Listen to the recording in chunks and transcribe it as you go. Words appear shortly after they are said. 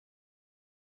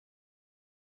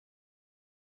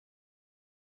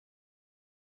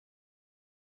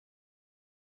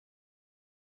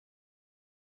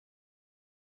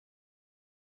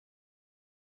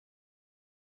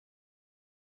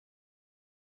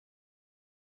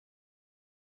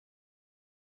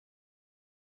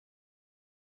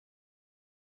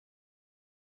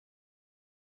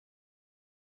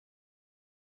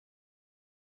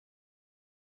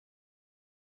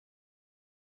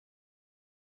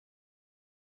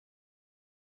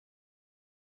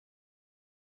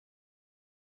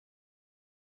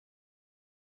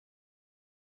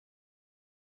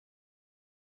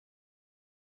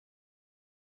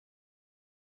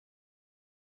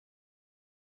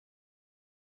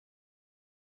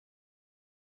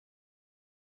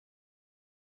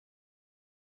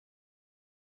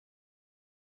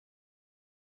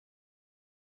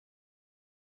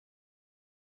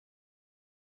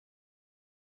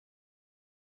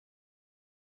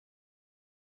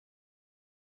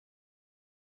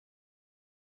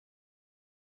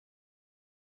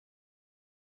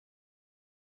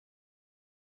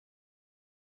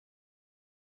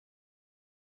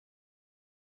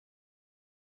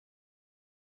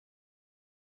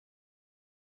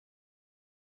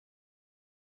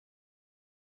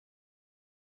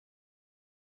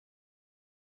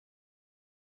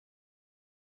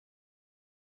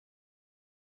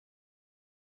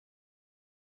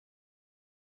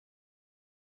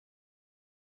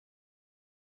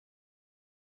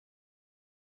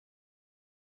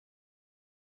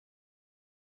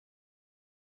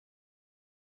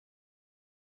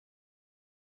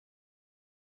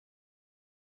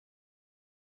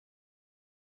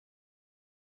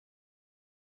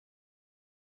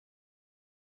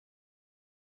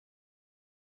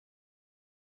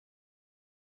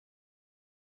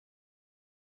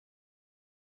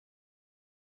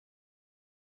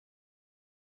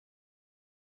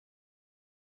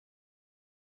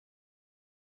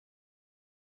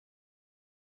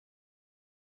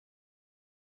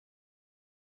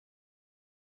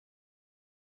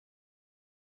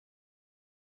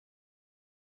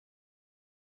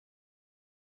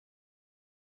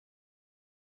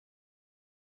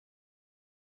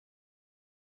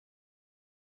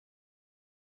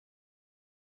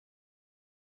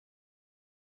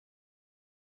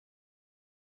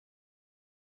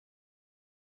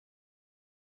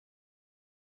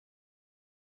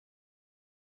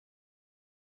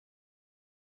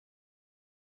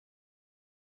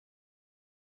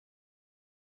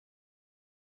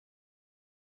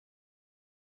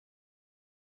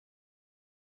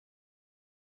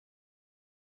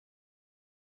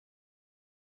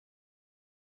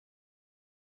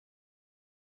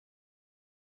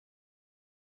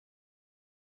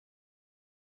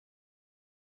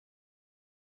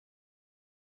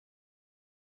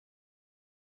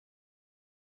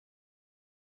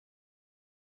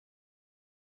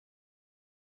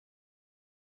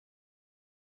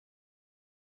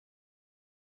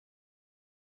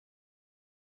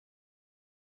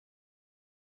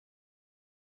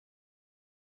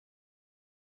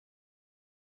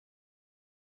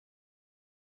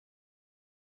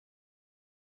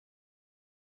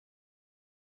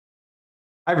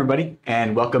Hi, everybody,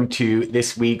 and welcome to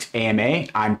this week's AMA.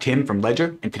 I'm Tim from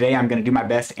Ledger, and today I'm going to do my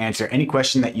best to answer any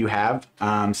question that you have.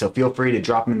 So feel free to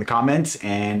drop them in the comments,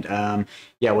 and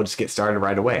yeah, we'll just get started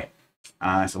right away.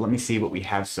 So let me see what we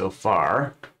have so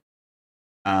far.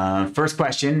 First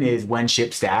question is when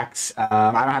ship stacks. I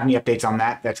don't have any updates on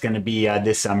that. That's going to be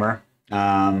this summer.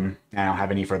 I don't have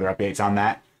any further updates on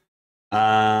that.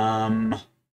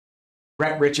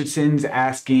 Brett Richardson's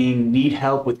asking, need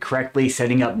help with correctly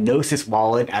setting up Gnosis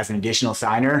Wallet as an additional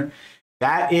signer?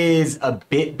 That is a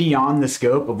bit beyond the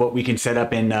scope of what we can set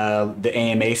up in the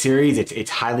AMA series.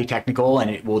 It's highly technical and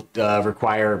it will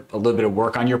require a little bit of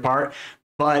work on your part.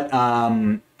 But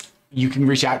you can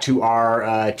reach out to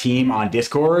our team on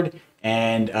Discord,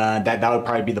 and that would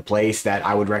probably be the place that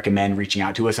I would recommend reaching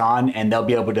out to us on, and they'll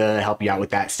be able to help you out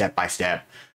with that step by step.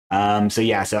 So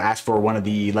ask for one of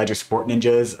the Ledger support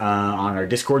ninjas on our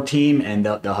Discord team, and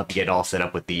they'll help you get all set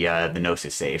up with the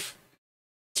Gnosis safe.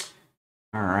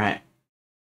 All right.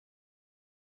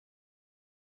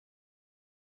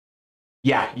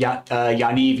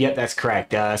 Yaniv, yep, that's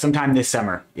correct. Sometime this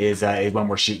summer is when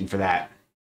we're shooting for that.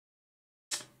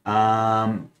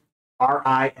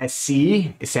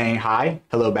 RISC is saying hi,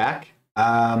 hello back.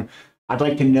 I'd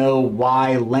like to know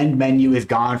why lend menu is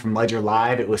gone from Ledger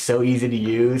Live. It was so easy to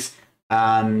use.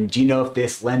 Do you know if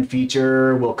this lend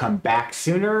feature will come back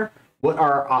sooner? What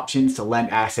are our options to lend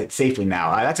assets safely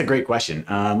now? That's a great question.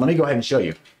 Let me go ahead and show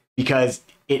you, because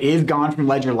it is gone from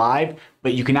Ledger Live,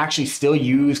 but you can actually still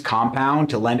use Compound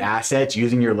to lend assets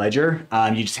using your Ledger.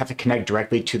 You just have to connect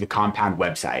directly to the Compound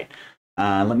website.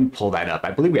 Let me pull that up.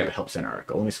 I believe we have a Help Center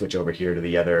article. Let me switch over here to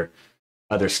the other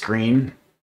screen.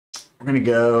 We're going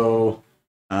to go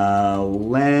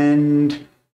lend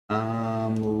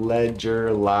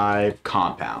Ledger Live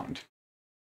Compound.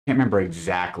 Can't remember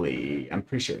exactly. I'm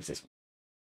pretty sure it's this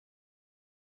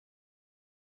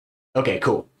one. Okay,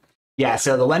 cool. Yeah,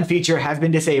 so the lend feature has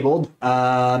been disabled,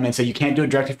 and so you can't do it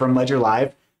directly from Ledger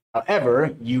Live.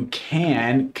 However, you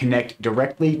can connect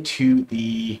directly to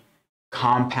the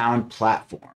Compound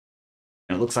platform.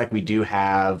 And it looks like we do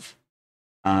have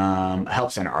a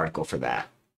Help Center article for that.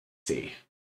 See.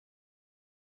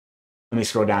 Let me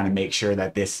scroll down and make sure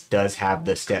that this does have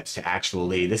the steps to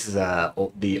actually, this is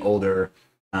the older,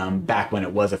 back when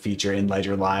it was a feature in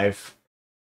Ledger Live.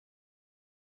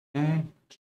 Okay.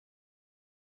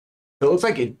 So it looks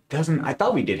like it doesn't, I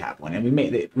thought we did have one, and we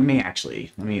may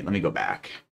actually, let me go back.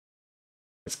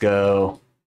 Let's go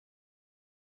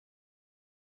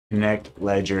connect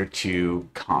Ledger to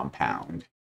Compound.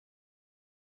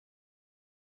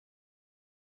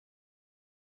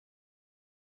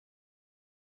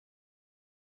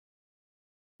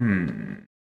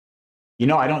 You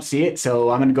know, I don't see it,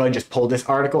 so I'm going to go ahead and just pull this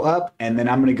article up, and then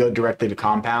I'm going to go directly to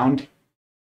Compound.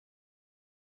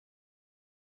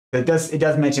 It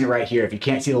does mention it right here. If you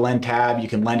can't see the lend tab, you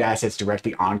can lend assets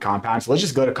directly on Compound. So let's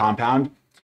just go to Compound,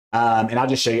 and I'll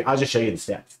just show you the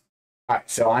steps. All right,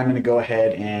 so I'm going to go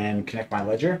ahead and connect my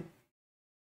Ledger.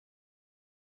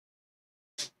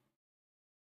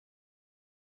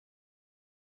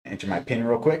 Enter my PIN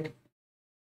real quick.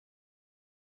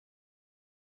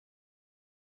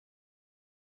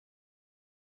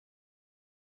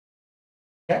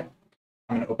 Okay,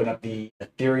 I'm going to open up the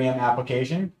Ethereum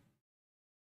application.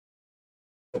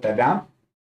 Put that down.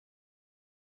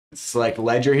 Select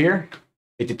Ledger here.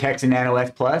 It detects a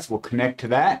NanoS Plus. We'll connect to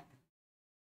that.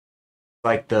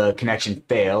 Like the connection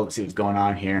failed. Let's see what's going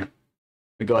on here.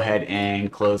 We go ahead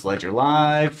and close Ledger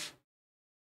Live.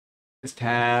 This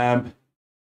tab.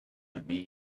 Let me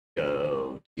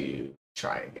go to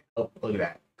try again. Oh, look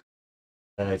at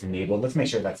that. It's enabled. Let's make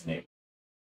sure that's enabled.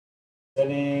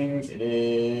 Settings. It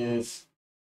is.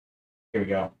 Here we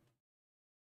go.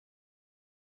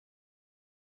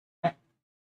 Okay.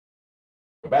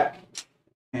 Go back.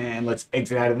 And let's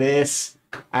exit out of this.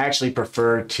 I actually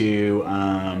prefer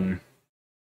to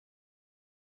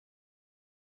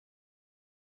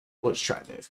let's try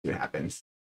this. See what happens.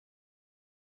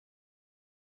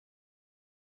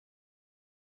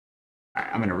 All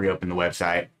right, I'm going to reopen the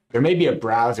website. There may be a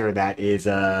browser that is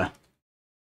a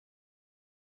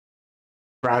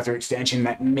browser extension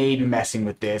that may be messing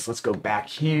with this. Let's go back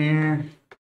here.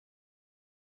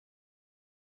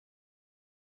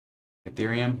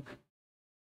 Ethereum.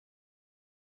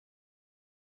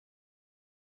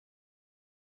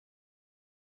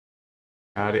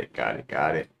 Got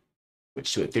it.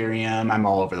 Switch to Ethereum. I'm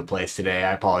all over the place today.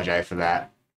 I apologize for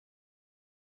that.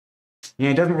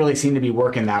 Yeah, it doesn't really seem to be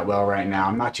working that well right now.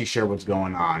 I'm not too sure what's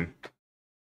going on.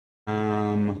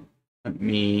 Let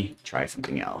me try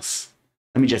something else.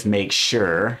 Let me just make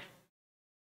sure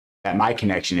that my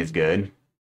connection is good.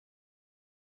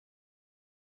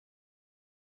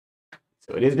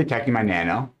 So it is detecting my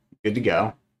nano. Good to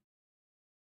go.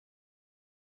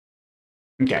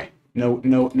 Okay,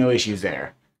 no issues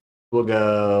there. We'll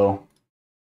go.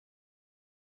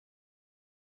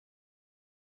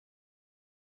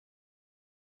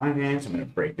 Finance. I'm going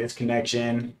to break this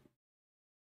connection.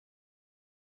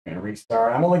 I'm going to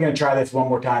restart. I'm only going to try this one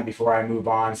more time before I move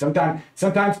on. Sometimes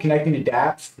connecting to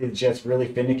dApps is just really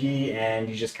finicky, and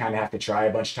you just kind of have to try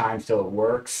a bunch of times till it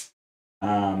works. But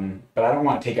I don't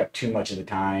want to take up too much of the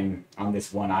time on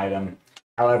this one item.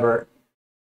 However,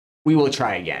 we will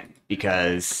try again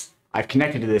because I've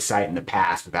connected to this site in the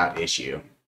past without issue.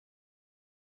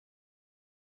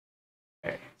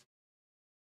 Okay.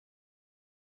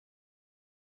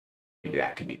 Maybe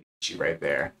that could be the issue right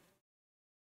there.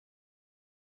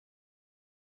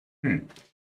 Well,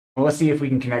 let's see if we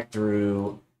can connect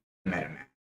through MetaMask.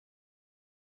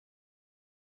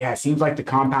 Yeah, it seems like the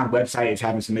Compound website is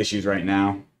having some issues right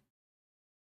now.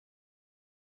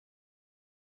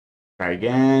 Try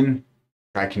again.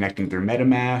 Try connecting through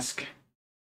MetaMask.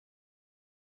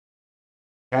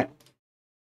 Okay.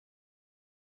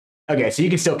 Okay, so you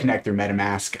can still connect through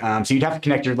MetaMask. So you'd have to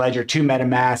connect your ledger to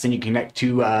MetaMask, and you connect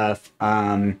to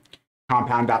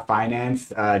Compound.finance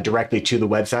directly to the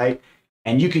website.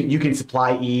 And you can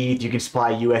supply ETH, you can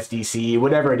supply USDC,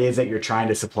 whatever it is that you're trying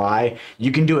to supply.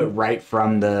 You can do it right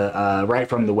from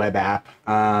the web app.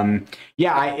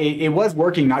 Yeah, it was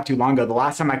working not too long ago. The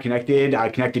last time I connected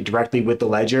directly with the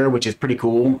ledger, which is pretty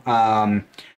cool.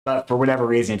 But for whatever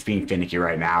reason, it's being finicky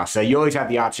right now. So you always have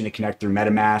the option to connect through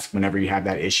MetaMask whenever you have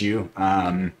that issue.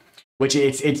 Which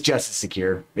it's just as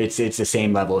secure. It's the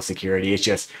same level of security. It's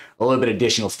just a little bit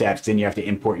additional steps. Then you have to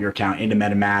import your account into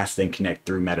MetaMask, then connect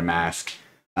through MetaMask,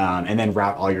 and then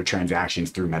route all your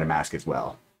transactions through MetaMask as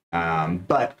well.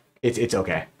 But it's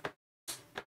okay.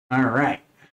 All right.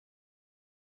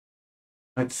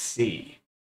 Let's see.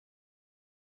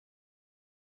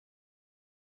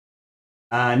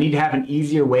 Need to have an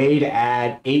easier way to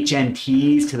add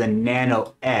HNTs to the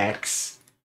Nano X.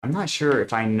 I'm not sure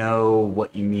if I know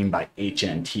what you mean by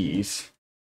HNTs.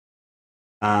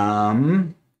 Yeah,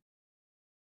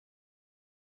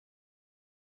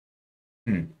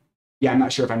 I'm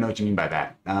not sure if I know what you mean by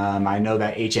that. I know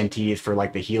that HNT is for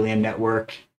like the Helium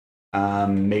network.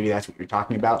 Maybe that's what you're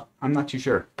talking about. I'm not too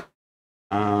sure.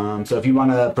 So if you want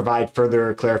to provide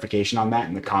further clarification on that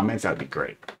in the comments, that would be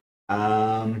great.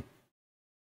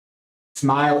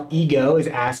 Smile Ego is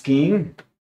asking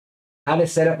how to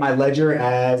set up my ledger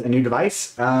as a new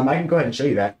device. I can go ahead and show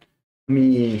you that. Let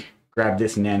me grab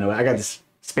this Nano. I got this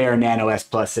spare Nano S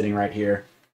Plus sitting right here.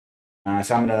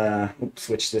 So I'm gonna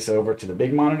switch this over to the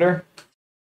big monitor.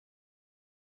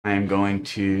 I am going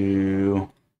to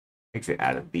exit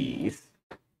out of these.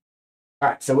 All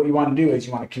right, so what you want to do is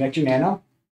you want to connect your Nano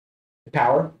to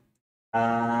power.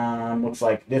 Looks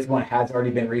like this one has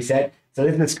already been reset. So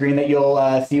this is the screen that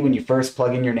you'll see when you first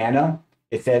plug in your Nano.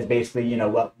 It says basically, you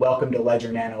know, welcome to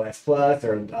Ledger Nano S Plus,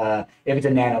 or if it's a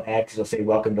Nano X, it'll say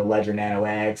welcome to Ledger Nano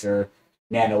X or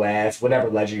Nano S, whatever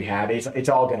ledger you have. It's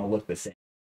all going to look the same.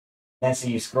 Then so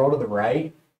you scroll to the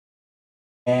right,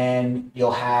 and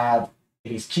you'll have,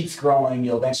 if you keep scrolling,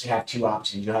 you'll eventually have two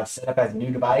options. You'll have set up as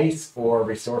new device or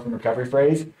restore from recovery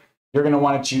phrase. You're going to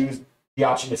want to choose the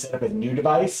option to set up as new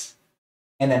device.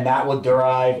 And then that will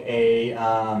derive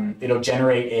it'll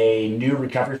generate a new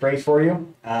recovery phrase for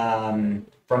you from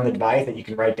the device that you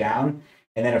can write down.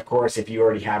 And then, of course, if you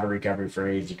already have a recovery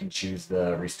phrase, you can choose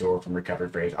the restore from recovery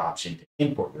phrase option to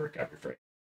import the recovery phrase.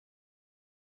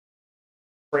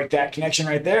 Break that connection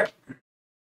right there.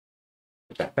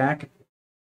 Put that back.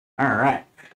 All right.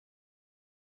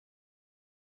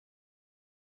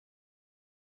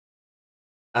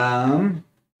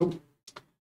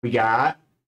 We got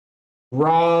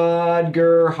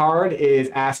Rodger is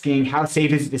asking, how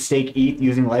safe is it to stake ETH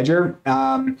using Ledger?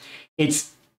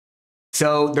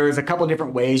 So there's a couple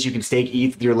different ways you can stake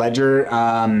ETH with your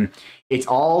Ledger. It's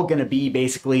all going to be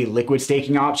basically liquid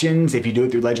staking options if you do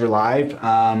it through Ledger Live,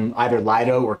 either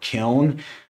Lido or Kiln.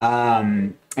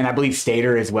 And I believe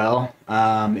Stater as well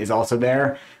is also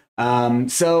there.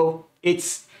 So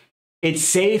it's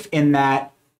safe in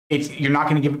that you're not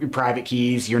going to give up your private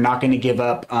keys. You're not going to give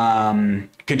up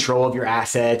control of your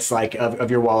assets, like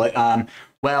of your wallet.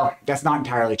 Well, that's not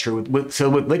entirely true. So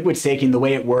with liquid staking, the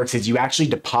way it works is you actually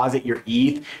deposit your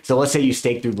ETH. So let's say you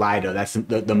stake through Lido. That's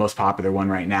the most popular one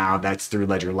right now. That's through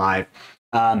Ledger Live.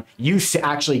 You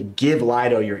actually give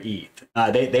Lido your ETH.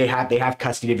 They have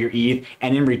custody of your ETH,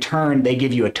 and in return, they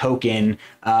give you a token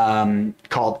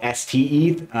called ST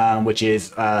ETH, which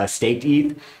is staked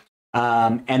ETH.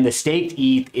 And the staked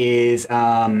ETH is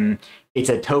It's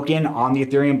a token on the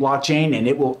Ethereum blockchain, and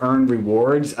it will earn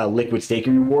rewards, liquid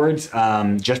staking rewards,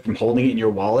 just from holding it in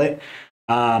your wallet.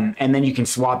 And then you can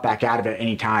swap back out of it at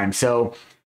any time. So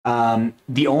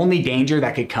the only danger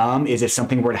that could come is if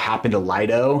something were to happen to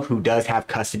Lido, who does have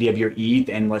custody of your ETH,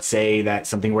 and let's say that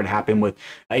something were to happen with,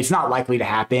 it's not likely to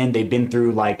happen. They've been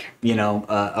through like, you know,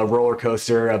 a roller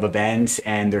coaster of events,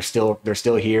 and they're still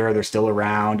here, they're still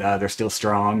around, they're still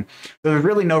strong. So there's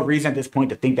really no reason at this point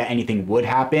to think that anything would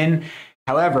happen.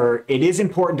 However, it is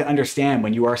important to understand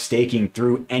when you are staking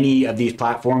through any of these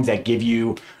platforms that give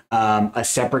you a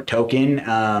separate token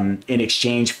in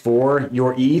exchange for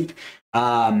your ETH,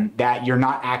 that you're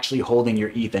not actually holding your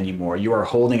ETH anymore. You are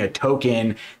holding a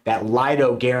token that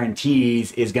Lido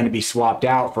guarantees is going to be swapped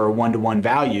out for a one-to-one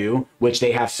value, which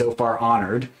they have so far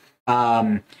honored.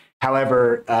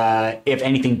 However, if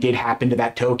anything did happen to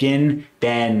that token,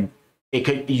 then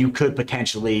you could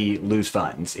potentially lose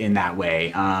funds in that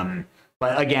way.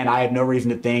 But again, I have no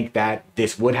reason to think that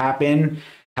this would happen.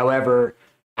 However,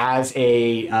 as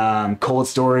a cold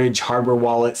storage hardware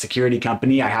wallet security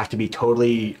company, I have to be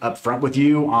totally upfront with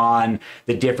you on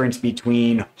the difference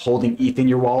between holding ETH in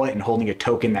your wallet and holding a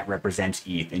token that represents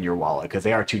ETH in your wallet, because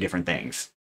they are two different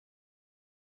things.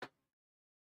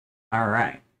 All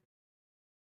right.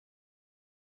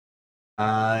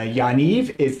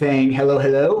 Yaniv is saying,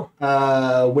 hello.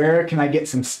 Where can I get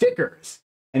some stickers?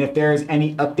 And if there's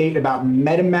any update about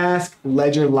MetaMask,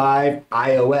 Ledger Live,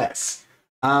 iOS.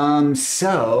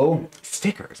 So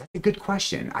stickers, that's a good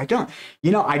question. I don't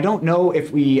know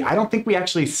if I don't think we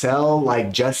actually sell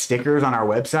like just stickers on our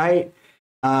website.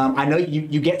 I know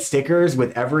you get stickers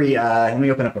with every, let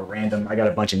me open up a random, I got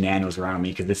a bunch of nanos around me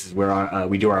because this is where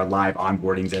we do our live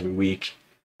onboardings every week.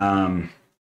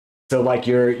 So like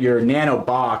your nano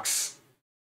box,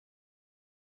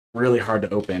 really hard to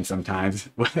open sometimes,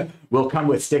 will come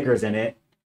with stickers in it.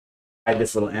 I had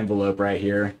this little envelope right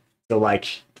here. So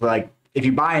like if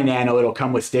you buy a nano, it'll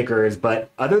come with stickers, but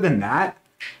other than that,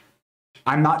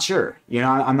 I'm not sure. You know,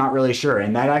 I'm not really sure.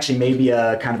 And that actually may be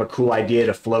a kind of a cool idea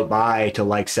to float by to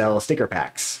like sell sticker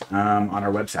packs on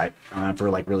our website for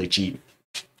like really cheap.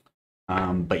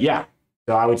 But yeah,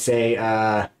 so I would say,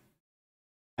 I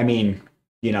mean,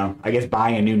 you know, I guess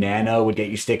buying a new nano would get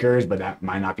you stickers, but that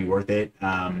might not be worth it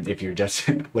if you're just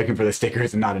looking for the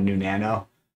stickers and not a new nano.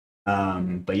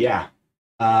 But yeah.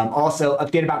 Also,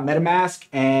 update about MetaMask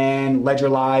and Ledger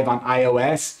Live on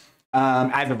iOS.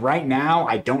 As of right now,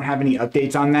 I don't have any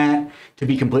updates on that. To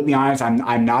be completely honest,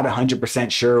 I'm not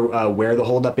 100% sure where the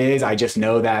holdup is. I just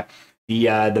know that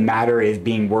the matter is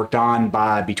being worked on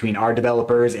between our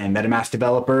developers and MetaMask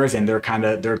developers, and they're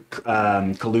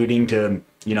colluding to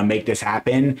make this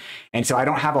happen. And so I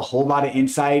don't have a whole lot of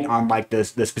insight on like the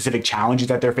specific challenges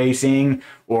that they're facing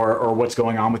or what's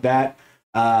going on with that.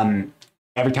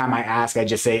 Every time I ask, I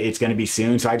just say it's going to be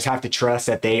soon. So I just have to trust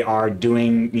that they are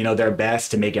doing, their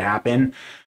best to make it happen.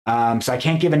 So I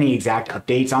can't give any exact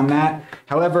updates on that.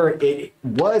 However, it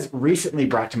was recently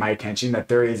brought to my attention that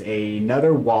there is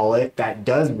another wallet that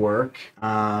does work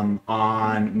on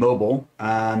mobile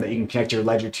that you can connect your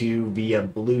Ledger to via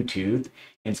Bluetooth.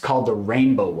 And it's called the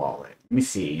Rainbow Wallet. Let me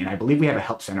see. And I believe we have a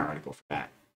Help Center article for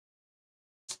that.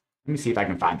 Let me see if I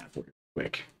can find that for you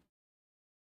quick.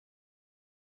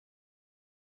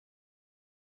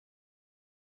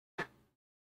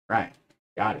 Right,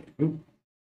 got it. Ooh.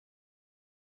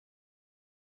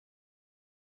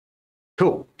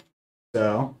 Cool.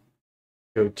 So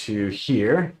go to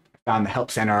here. I found the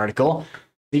Help Center article.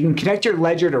 So you can connect your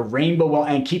Ledger to Rainbow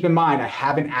Wallet, and keep in mind, I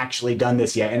haven't actually done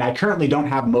this yet, and I currently don't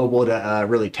have mobile to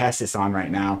really test this on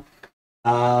right now.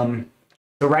 So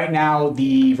right now,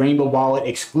 the Rainbow Wallet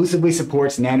exclusively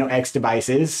supports Nano X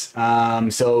devices,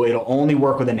 so it'll only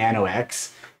work with a Nano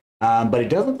X. But it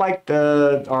does look like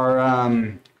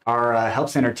our Help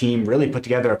Center team really put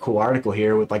together a cool article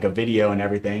here with like a video and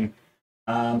everything.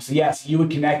 So yes, you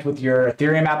would connect with your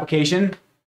Ethereum application.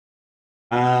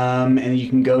 And you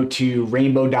can go to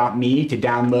rainbow.me to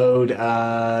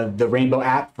download the Rainbow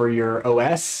app for your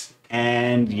OS.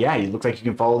 And yeah, it looks like you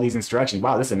can follow these instructions.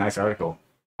 Wow, this is a nice article.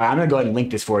 I'm going to go ahead and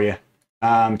link this for you.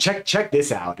 Check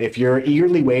this out. If you're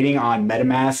eagerly waiting on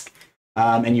MetaMask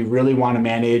and you really want to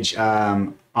manage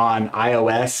on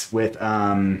iOS with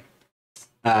via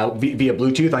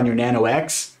Bluetooth on your Nano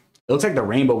X, it looks like the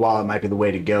Rainbow Wallet might be the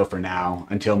way to go for now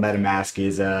until MetaMask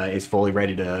is fully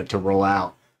ready to roll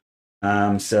out.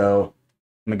 So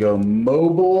I'm gonna go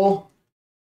mobile.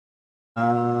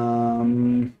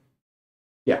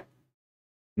 Yeah,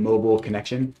 mobile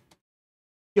connection.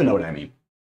 You'll know what I mean.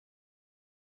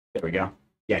 There we go.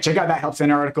 Yeah, check out that Help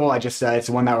Center article. It's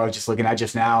the one that I was just looking at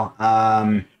just now.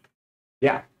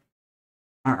 Yeah.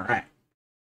 All right.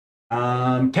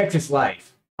 Texas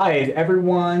Life. Hi, is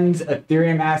everyone's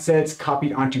Ethereum assets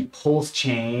copied onto Pulse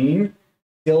Chain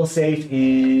still safe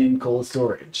in cold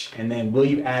storage? And then will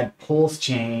you add Pulse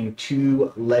Chain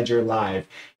to Ledger Live?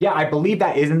 Yeah, I believe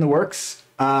that is in the works.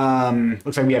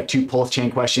 Looks like we have 2 Pulse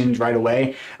Chain questions right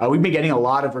away. We've been getting a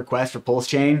lot of requests for Pulse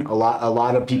Chain, a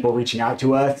lot of people reaching out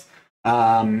to us.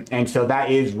 And so that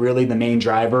is really the main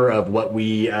driver of what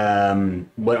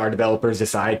what our developers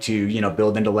decide to,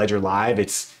 build into Ledger Live.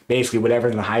 It's basically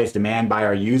whatever's in the highest demand by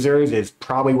our users is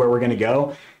probably where we're going to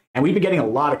go. And we've been getting a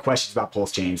lot of questions about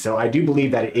Pulse Chain. So I do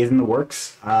believe that it is in the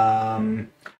works.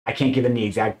 I can't give them the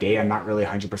exact date. I'm not really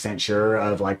 100% sure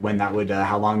of like when that would,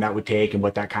 how long that would take and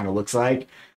what that kind of looks like.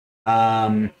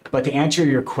 But to answer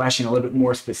your question a little bit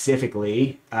more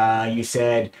specifically, you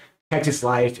said Texas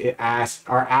Life, it asked,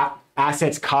 are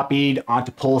assets copied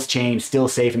onto Pulse Chain still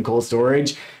safe in cold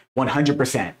storage?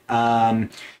 100%.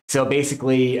 So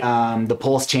basically, the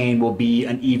Pulse chain will be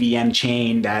an EVM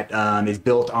chain that is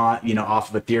built on,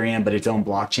 off of Ethereum, but its own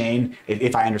blockchain,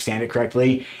 if I understand it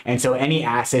correctly. And so any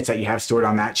assets that you have stored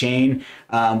on that chain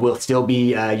will still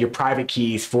be your private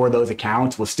keys for those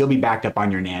accounts will still be backed up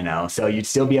on your Nano. So you'd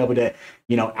still be able to,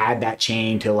 add that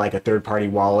chain to like a third-party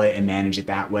wallet and manage it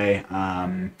that way.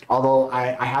 Although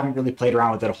I haven't really played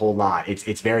around with it a whole lot.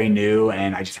 It's very new,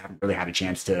 and I just haven't really had a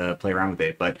chance to play around with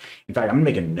it. But in fact, I'm gonna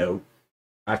make a note.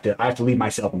 I have to leave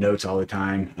myself notes all the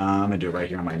time. I'm gonna do it right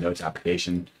here on my notes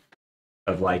application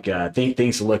of like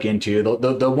things to look into.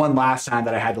 The one last time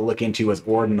that I had to look into was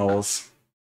ordinals.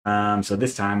 So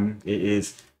this time it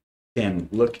is Tim,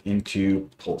 look into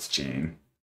Pulse Chain.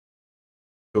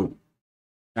 Cool.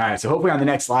 All right, so hopefully on the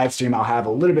next live stream I'll have a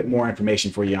little bit more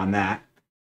information for you on that.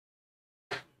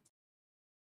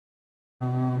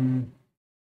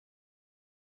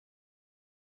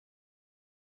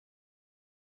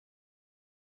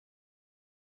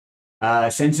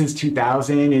 Census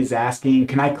 2000 is asking,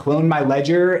 can I clone my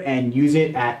ledger and use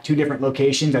it at 2 different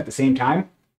locations at the same time?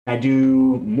 Can I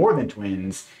do more than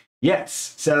twins?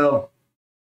 Yes. So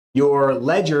your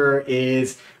ledger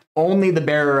is only the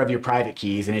bearer of your private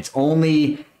keys, and it's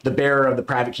only the bearer of the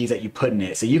private keys that you put in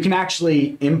it. So you can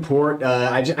actually import.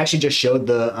 Actually just showed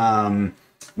the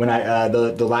when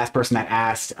the last person that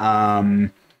asked. How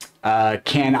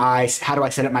do I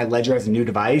set up my ledger as a new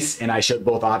device? And I showed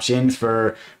both options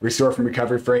for restore from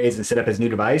recovery phrase and set up as new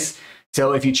device.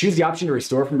 So if you choose the option to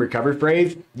restore from recovery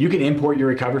phrase, you can import your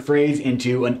recovery phrase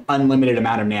into an unlimited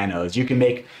amount of nanos. You can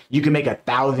make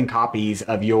 1,000 copies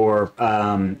of your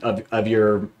of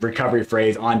your recovery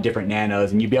phrase on different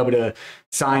nanos, and you'd be able to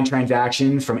sign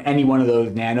transactions from any one of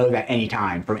those nanos at any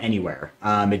time from anywhere.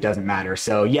 It doesn't matter.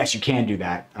 So yes, you can do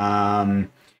that.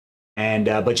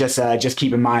 But just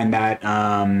keep in mind that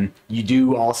you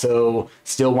do also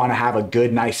still want to have a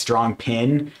good, nice, strong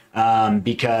PIN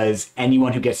because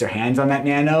anyone who gets their hands on that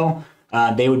Nano,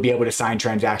 they would be able to sign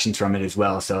transactions from it as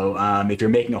well. So if you're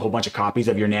making a whole bunch of copies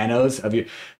of your Nanos to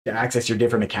access your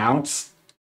different accounts,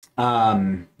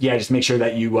 yeah, just make sure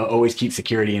that you always keep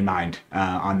security in mind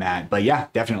on that. But yeah,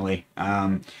 definitely.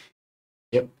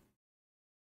 Yep.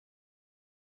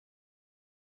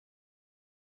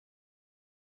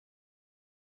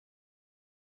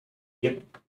 Yep.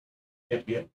 Yep.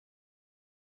 Yep.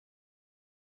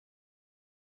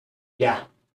 Yeah.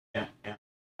 Yeah. Yeah.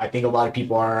 I think a lot of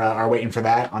people are waiting for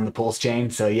that on the Pulse chain.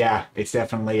 So yeah, it's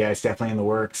definitely in the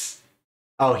works.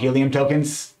 Oh, Helium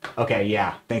tokens. Okay.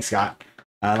 Yeah. Thanks, Scott.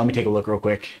 Let me take a look real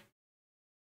quick.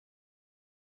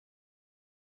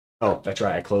 Oh, that's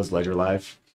right. I closed Ledger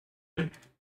Live. All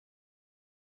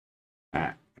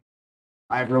right.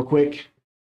 Live real quick.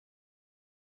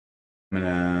 I'm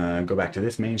gonna go back to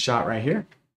this main shot right here.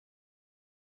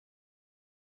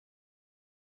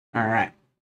 All right.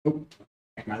 Oop.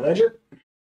 Back my ledger.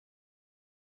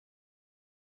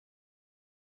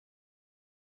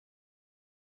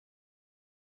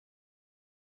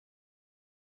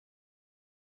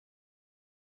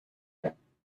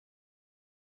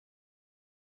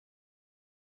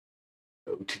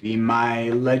 Go to the My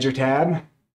Ledger tab.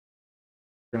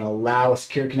 We're gonna allow a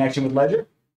secure connection with Ledger.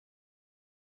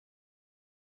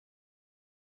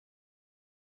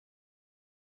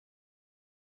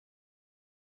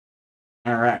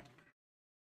 All right.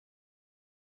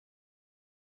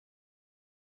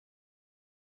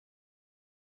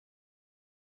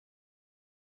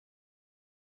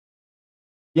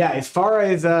 Yeah, as far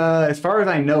as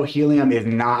I know, Helium is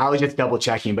not. I was just double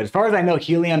checking, but as far as I know,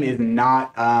 Helium is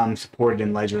not supported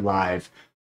in Ledger Live,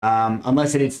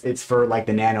 unless it's for like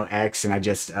the Nano X. And I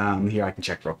just here I can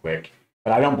check real quick,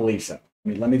 but I don't believe so.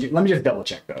 Let me just double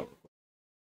check though.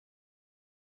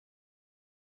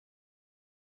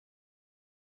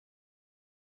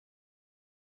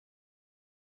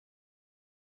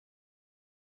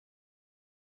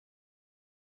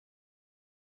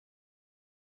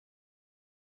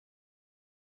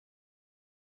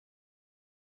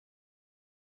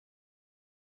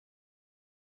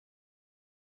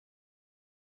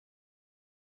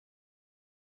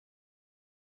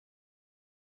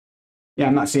 Yeah,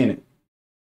 I'm not seeing it.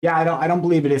 Yeah, I don't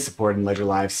believe it is supported in Ledger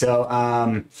Live. So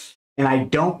and I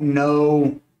don't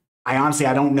know. I honestly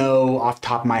I don't know off the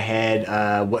top of my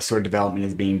head what sort of development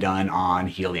is being done on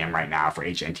Helium right now for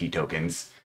HNT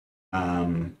tokens.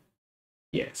 Um,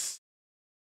 yes.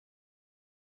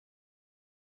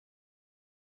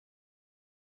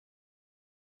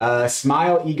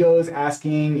 Smile Egos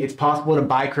asking, it's possible to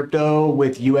buy crypto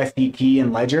with USDT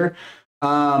and Ledger.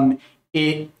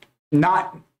 It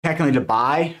not technically to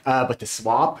buy, but to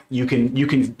swap. You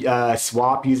can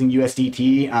swap using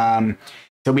USDT.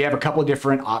 So we have a couple of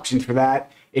different options for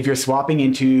that. If you're swapping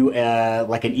into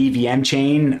like an EVM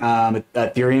chain,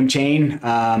 Ethereum chain,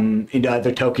 into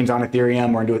other tokens on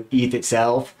Ethereum or into ETH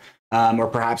itself, or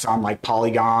perhaps on like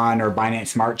Polygon or Binance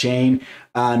Smart Chain,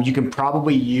 you can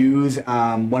probably use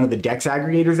one of the DEX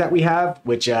aggregators that we have,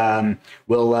 which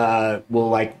will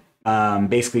like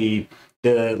basically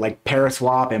the like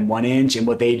Paraswap and 1inch. And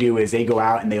what they do is they go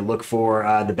out and they look for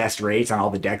the best rates on all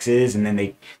the dexes, and then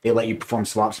they let you perform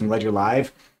swaps from Ledger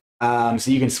Live.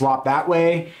 So you can swap that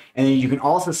way, and then you can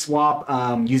also swap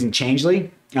using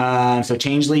Changely. So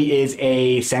Changely is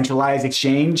a centralized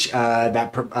exchange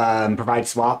that provides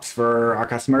swaps for our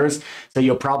customers. So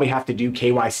you'll probably have to do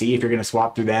KYC if you're going to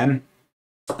swap through them.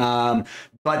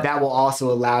 But that will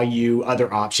also allow you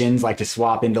other options, like to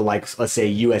swap into, like, let's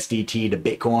say USDT to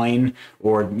Bitcoin,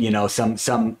 or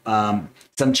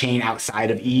some chain outside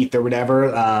of ETH or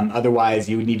whatever. Otherwise,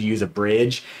 you would need to use a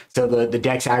bridge. So the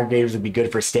DEX aggregators would be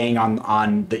good for staying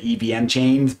on the EVM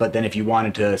chains. But then if you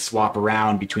wanted to swap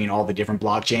around between all the different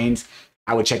blockchains,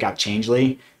 I would check out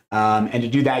Changely. And to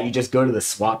do that, you just go to the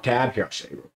swap tab. Here, I'll show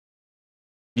you.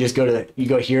 You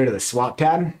go here to the swap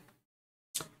tab.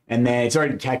 And then it's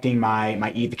already detecting my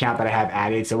ETH account that I have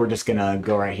added. So we're just going to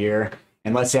go right here.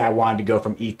 And let's say I wanted to go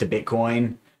from ETH to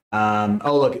Bitcoin.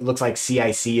 Oh, look, it looks like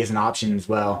CIC is an option as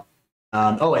well.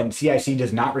 Oh, and CIC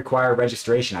does not require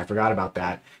registration. I forgot about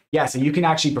that. Yeah, so you can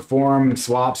actually perform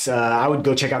swaps. I would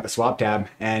go check out the swap tab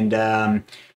and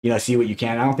see what you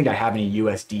can. I don't think I have any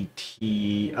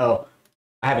USDT. Oh,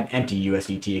 I have an empty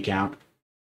USDT account.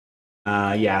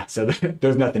 Yeah, so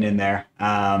there's nothing in there.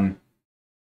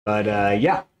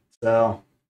 Yeah. So,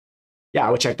 yeah,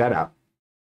 I would check that out.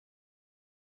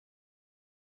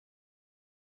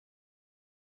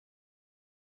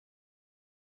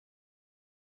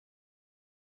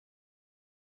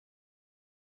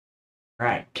 All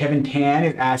right, Kevin Tan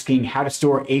is asking how to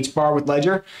store HBAR with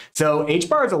Ledger. So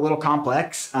HBAR is a little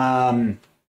complex.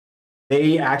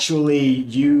 They actually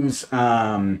use,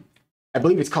 I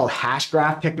believe it's called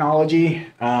Hashgraph technology.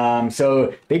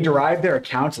 So they derive their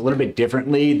accounts a little bit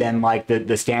differently than like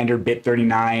the standard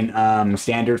BIP39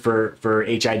 standard for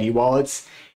HID wallets.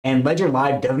 And Ledger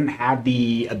Live doesn't have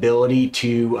the ability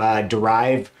to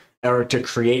derive or to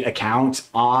create accounts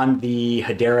on the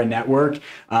Hedera network.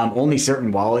 Only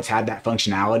certain wallets have that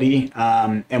functionality.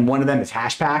 And one of them is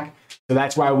Hashpack. So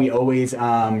that's why we always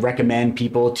recommend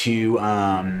people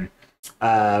to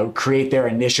create their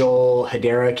initial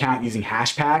Hedera account using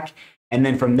Hashpack. And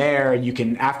then from there, you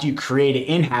can, after you create it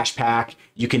in Hashpack,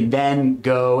 you can then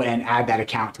go and add that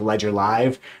account to Ledger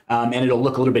Live. And it'll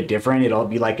look a little bit different. It'll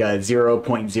be like a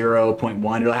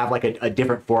 0.0.1. It'll have like a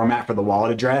different format for the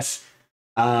wallet address.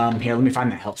 Here, let me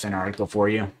find that Help Center article for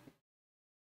you.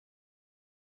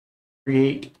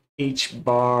 Create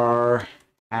HBAR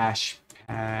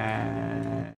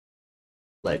Hashpack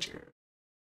Ledger.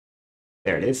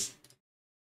 There it is.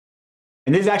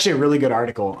 And this is actually a really good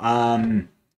article. I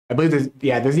believe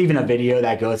there's even a video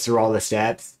that goes through all the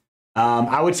steps.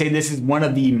 I would say this is one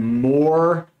of the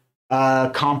more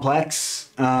complex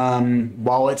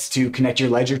wallets to connect your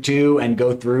ledger to and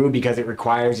go through, because it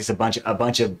requires just a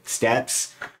bunch of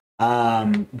steps.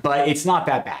 But it's not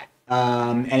that bad.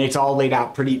 And it's all laid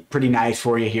out pretty nice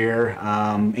for you here,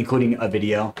 including a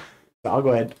video. So I'll go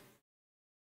ahead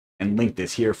and link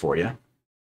this here for you.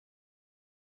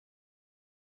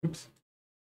 Oops.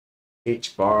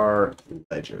 HBAR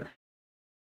Ledger.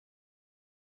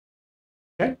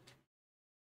 Okay.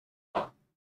 All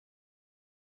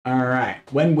right.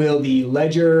 When will the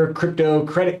Ledger crypto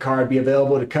credit card be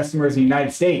available to customers in the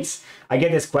United States? I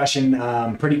get this question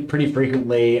pretty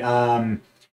frequently.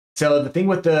 So the thing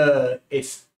with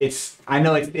I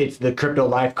know it's the Crypto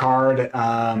Life card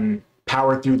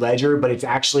powered through Ledger, but it's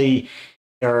actually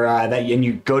and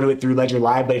you go to it through Ledger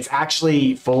Live, but it's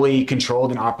actually fully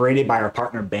controlled and operated by our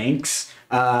partner banks.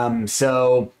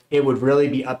 So it would really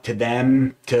be up to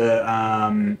them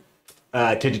to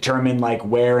determine like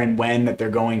where and when that they're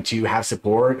going to have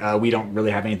support. We don't really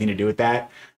have anything to do with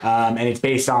that. And it's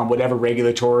based on whatever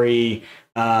regulatory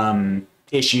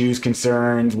issues,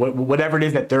 concerns, whatever it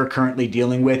is that they're currently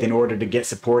dealing with in order to get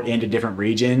support into different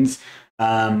regions.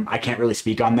 I can't really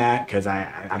speak on that because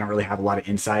I don't really have a lot of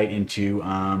insight into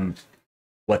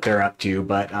what they're up to.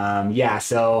 But yeah,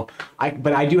 so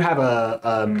I do have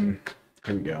a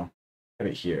here we go. I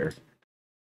have it here.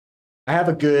 I have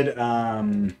a good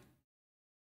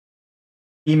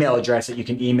email address that you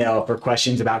can email for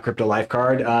questions about Crypto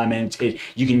Lifecard, and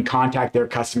you can contact their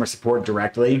customer support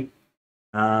directly.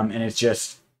 And it's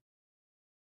just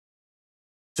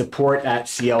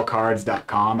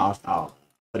support@clcards.com. I'll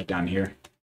put it down here.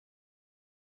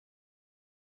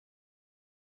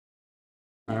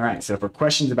 All right, so for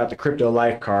questions about the Crypto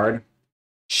Lifecard,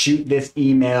 shoot this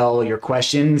email your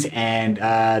questions, and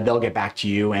they'll get back to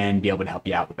you and be able to help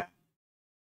you out with that.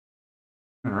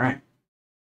 All right.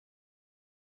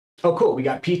 Oh, cool. We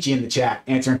got Peachy in the chat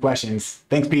answering questions.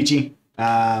 Thanks, Peachy.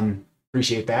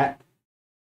 Appreciate that.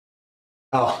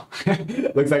 Oh,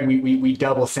 looks like we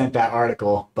double sent that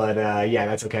article, but yeah,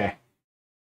 that's okay.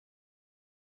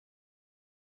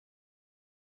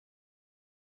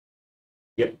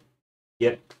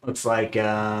 Yep. Looks like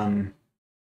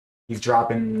he's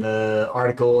dropping the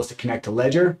articles to connect to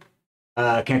Ledger.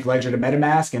 Connect Ledger to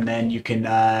MetaMask, and then you can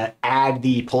add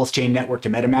the Pulse Chain network to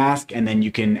MetaMask, and then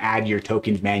you can add your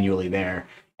tokens manually there.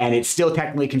 And it's still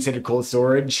technically considered cold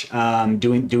storage,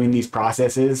 doing these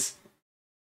processes.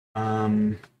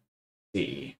 Let's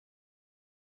see.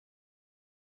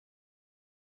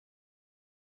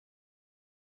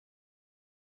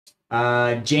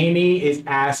 Jamie is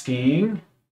asking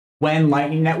when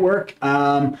Lightning Network.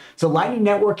 So Lightning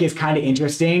Network is kind of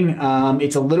interesting.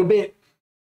 It's a little bit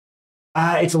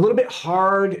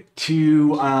hard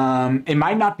to, it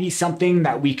might not be something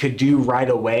that we could do right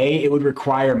away. It would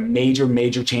require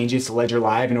major changes to Ledger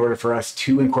Live in order for us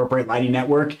to incorporate Lightning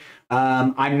Network.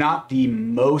 I'm not the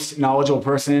most knowledgeable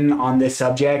person on this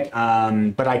subject,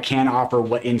 but I can offer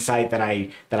what insight that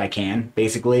I can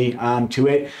basically to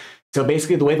it. So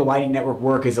basically, the way the Lightning Network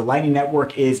works is the Lightning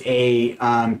Network is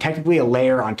technically a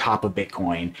layer on top of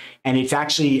Bitcoin, and it's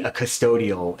actually a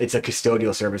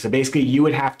custodial service. So basically, you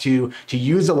would have to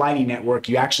use the Lightning Network,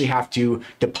 you actually have to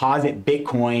deposit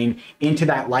Bitcoin into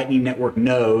that Lightning Network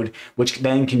node, which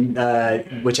then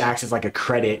which acts as like a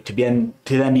credit to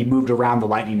then be moved around the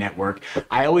Lightning Network.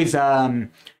 I always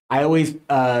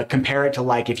compare it to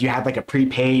like if you had like a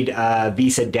prepaid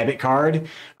Visa debit card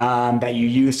that you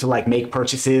use to like make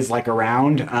purchases like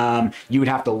around, you would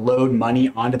have to load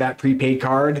money onto that prepaid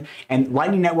card. And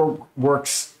Lightning Network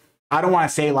works, I don't want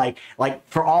to say like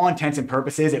for all intents and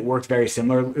purposes, it works very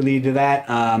similarly to that.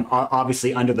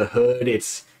 Obviously under the hood,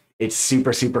 it's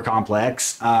super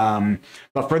complex.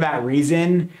 But for that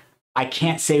reason, I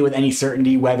can't say with any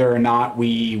certainty whether or not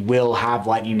we will have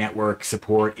Lightning Network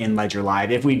support in Ledger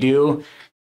Live. If we do,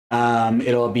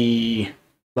 it'll be,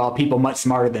 well, people much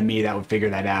smarter than me that would figure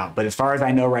that out. But as far as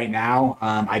I know right now,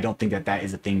 I don't think that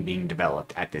is a thing being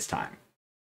developed at this time.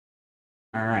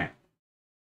 All right.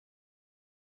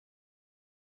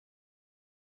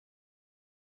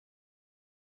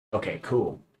 Okay,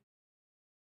 cool.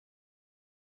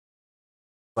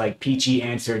 Like Peachy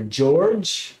answered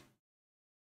George.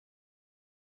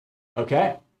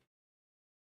 Okay.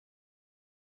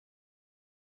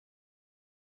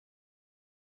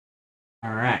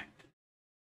 All right.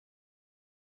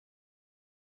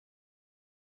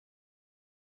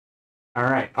 All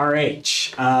right.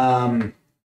 RH.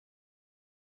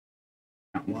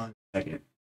 1 second.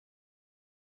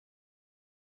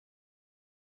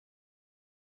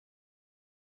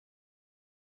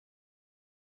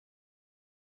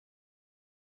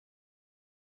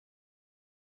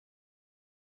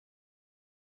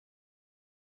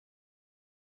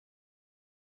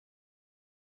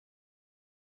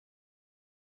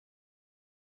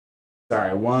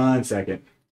 Sorry, 1 second.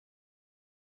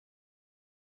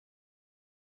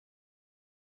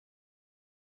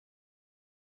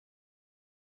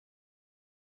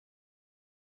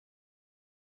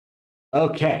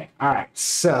 Okay, all right.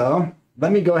 So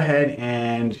let me go ahead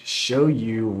and show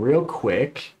you real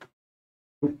quick.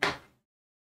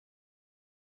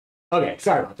 Okay,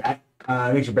 sorry about that.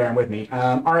 Thanks for bearing with me.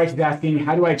 RH is asking,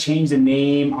 how do I change the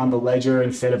name on the ledger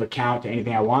instead of account to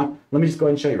anything I want? Let me just go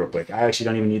ahead and show you real quick. I actually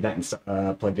don't even need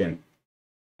that plugged in.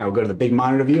 I will go to the big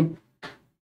monitor view.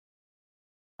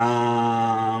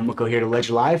 We'll go here to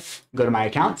Ledger Live, go to my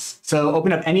accounts. So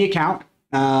open up any account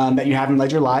that you have in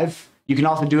Ledger Live. You can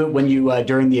also do it when you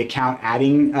during the account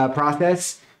adding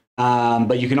process,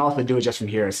 but you can also do it just from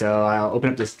here. So I'll open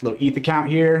up this little ETH account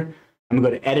here. I'm gonna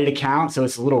go to edit account. So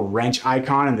it's a little wrench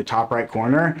icon in the top right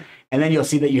corner. And then you'll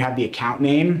see that you have the account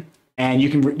name, and you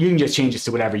can just change this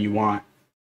to whatever you want.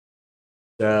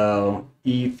 So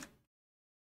ETH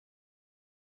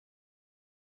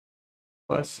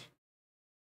plus.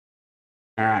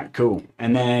 All right, cool.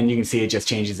 And then you can see it just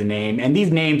changes the name. And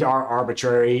these names are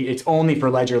arbitrary. It's only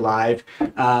for Ledger Live.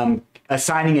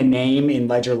 Assigning a name in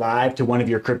Ledger Live to one of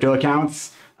your crypto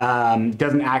accounts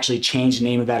doesn't actually change the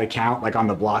name of that account like on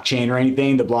the blockchain or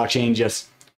anything. The blockchain just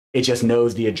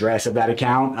knows the address of that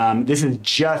account. This is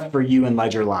just for you in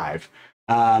Ledger Live.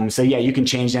 So yeah, you can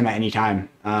change them at any time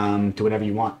to whatever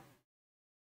you want.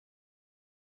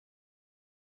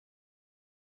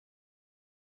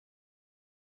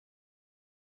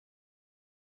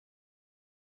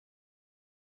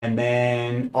 And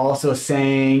then also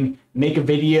saying, make a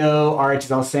video,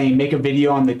 RHSL saying, make a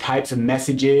video on the types of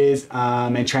messages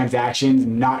and transactions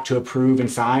not to approve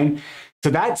and sign. So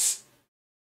that's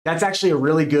actually a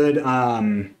really good,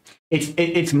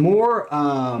 it's more,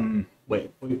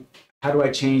 wait, how do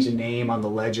I change the name on the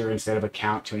ledger instead of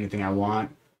account to anything I want?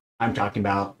 I'm talking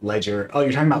about ledger. Oh,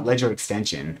 you're talking about ledger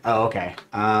extension. Oh, okay.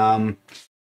 I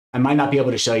might not be able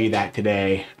to show you that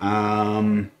today.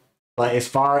 But as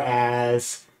far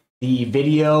as the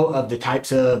video of the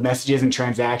types of messages and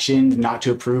transactions not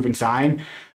to approve and sign,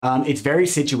 it's very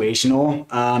situational.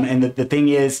 And the thing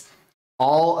is,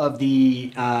 all of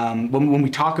the when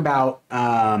we talk about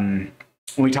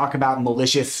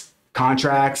malicious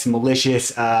contracts,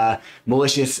 malicious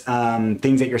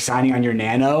things that you're signing on your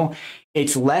Nano,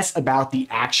 it's less about the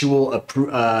actual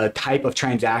type of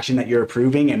transaction that you're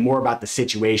approving and more about the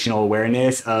situational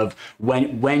awareness of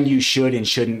when you should and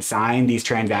shouldn't sign these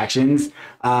transactions.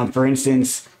 For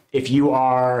instance, if you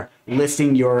are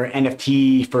listing your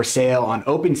NFT for sale on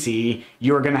OpenSea,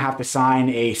 you're going to have to sign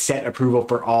a set approval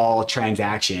for all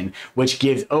transaction, which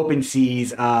gives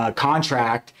OpenSea's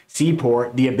contract,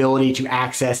 Seaport, the ability to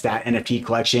access that NFT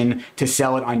collection to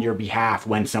sell it on your behalf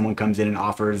when someone comes in and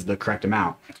offers the correct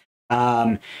amount.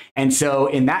 And so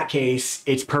in that case,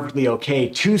 it's perfectly okay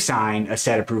to sign a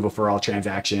set approval for all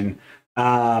transaction.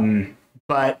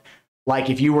 But like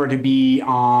if you were to be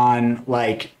on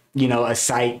like, you know, a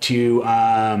site to,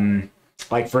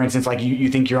 like for instance, like you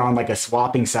think you're on like a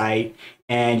swapping site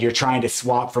and you're trying to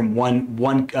swap from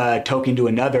one token to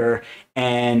another,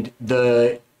 and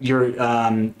your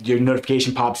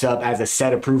notification pops up as a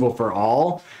set approval for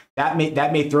all. That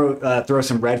may throw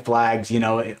some red flags, you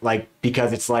know, like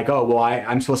because it's like, oh, well,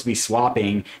 I'm supposed to be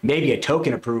swapping. Maybe a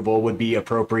token approval would be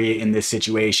appropriate in this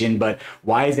situation, but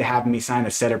why is it having me sign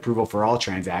a set approval for all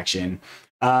transaction?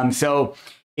 So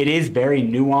it is very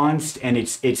nuanced, and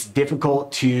it's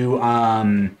difficult to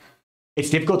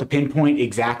pinpoint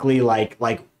exactly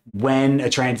like when a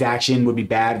transaction would be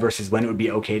bad versus when it would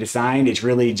be okay to sign. It's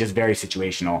really just very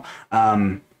situational.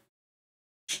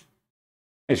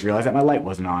 I just realized that my light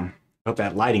wasn't on. I hope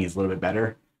that lighting is a little bit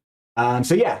better.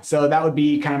 So yeah, so that would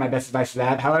be kind of my best advice for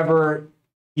that. However,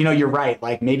 you know, you're right.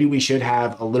 Like maybe we should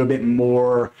have a little bit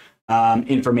more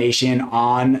information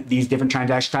on these different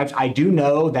transaction types. I do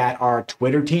know that our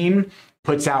Twitter team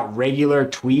puts out regular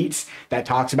tweets that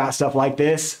talks about stuff like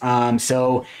this.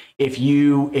 So if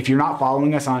you're not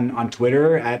following us on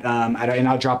Twitter and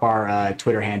I'll drop our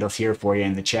Twitter handles here for you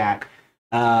in the chat.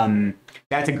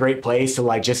 That's a great place to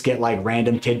like just get like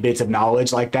random tidbits of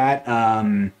knowledge like that.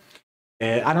 I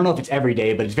don't know if it's every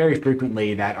day, but it's very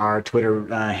frequently that our Twitter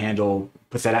handle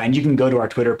puts that out, and you can go to our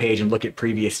Twitter page and look at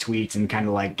previous tweets and kind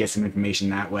of like get some information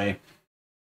that way.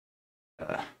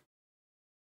 All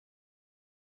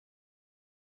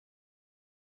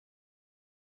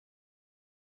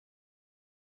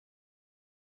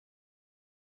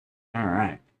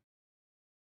right.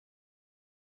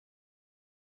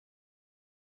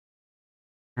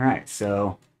 All right,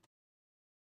 so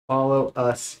follow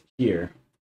us here.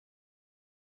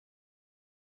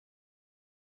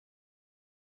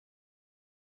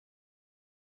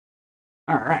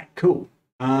 All right, cool.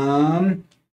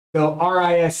 So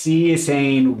RISC is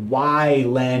saying why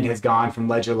Lend has gone from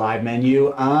Ledger Live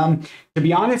menu. To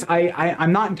be honest,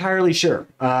 I'm not entirely sure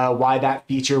why that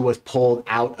feature was pulled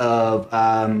out of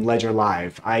Ledger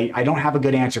Live. I don't have a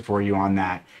good answer for you on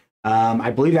that. I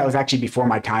believe that was actually before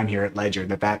my time here at Ledger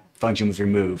that function was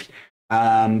removed.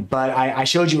 But I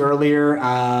showed you earlier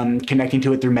connecting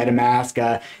to it through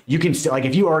MetaMask. You can still, like,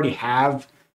 if you already have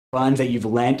funds that you've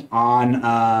lent on,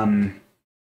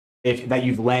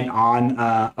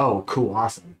 oh, cool,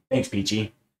 awesome. Thanks,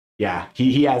 Peachy. Yeah,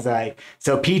 he has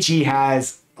so Peachy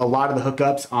has a lot of the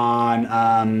hookups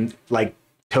on like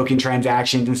token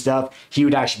transactions and stuff. He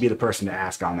would actually be the person to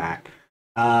ask on that.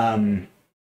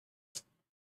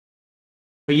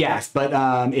 But yes,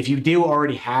 but if you do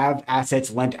already have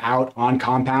assets lent out on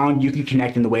Compound, you can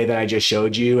connect in the way that I just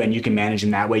showed you, and you can manage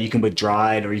them that way. You can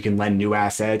withdraw it, or you can lend new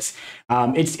assets.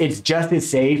 It's just as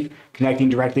safe connecting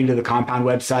directly to the Compound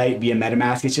website via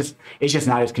MetaMask. It's just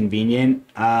not as convenient.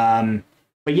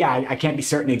 But yeah, I can't be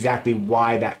certain exactly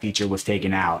why that feature was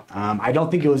taken out. I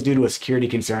don't think it was due to a security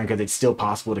concern because it's still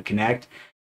possible to connect.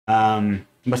 It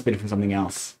must have been from something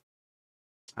else.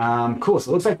 Cool.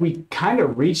 So it looks like we kind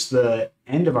of reached the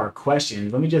end of our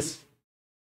questions. Let me just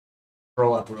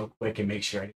scroll up real quick and make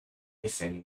sure I didn't miss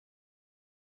any.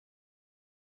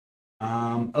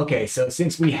 Okay, so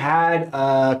since we had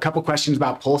a couple questions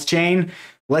about Pulse Chain,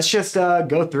 let's just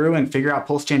go through and figure out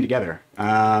Pulse Chain together.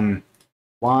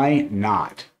 Why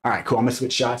not? All right, cool. I'm gonna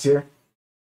switch shots here.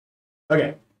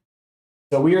 Okay,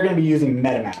 so we are gonna be using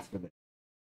MetaMask for this.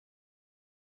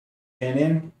 And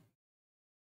in.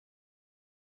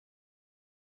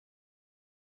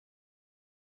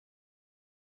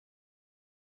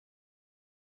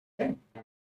 Okay,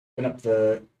 open up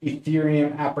the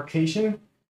Ethereum application.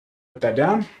 Put that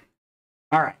down.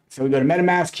 All right, so we go to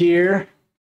MetaMask here.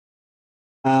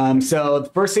 So the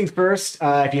first things first,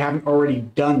 if you haven't already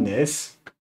done this,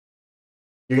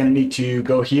 you're going to need to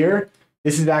go here.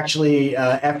 This is actually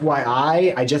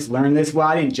FYI. I just learned this. Well,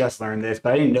 I didn't just learn this,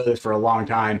 but I didn't know this for a long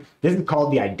time. This is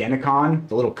called the Identicon,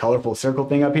 the little colorful circle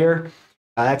thing up here.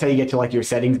 That's how you get to like your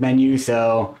settings menu.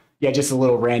 So yeah, just a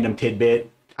little random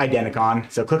tidbit, Identicon.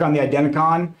 So click on the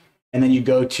Identicon, and then you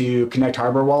go to Connect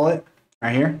Hardware Wallet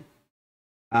right here.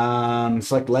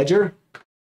 Select Ledger.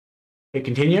 Hit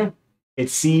Continue. It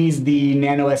sees the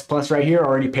Nano S Plus right here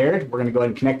already paired. We're going to go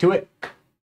ahead and connect to it.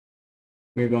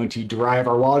 We're going to derive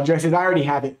our wallet addresses. I already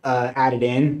have it added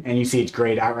in, and you see it's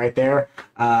grayed out right there.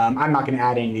 I'm not going to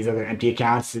add any of these other empty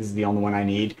accounts. This is the only one I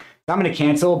need. So I'm going to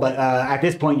cancel, but at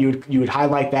this point, you would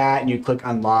highlight that, and you'd click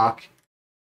Unlock.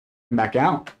 Come back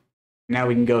out. Now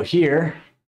we can go here,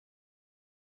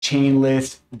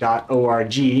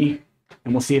 chainlist.org,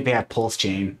 and we'll see if they have Pulse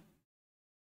Chain.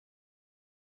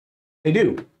 They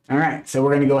do. All right, so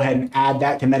we're going to go ahead and add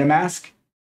that to MetaMask.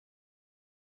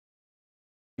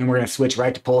 And we're going to switch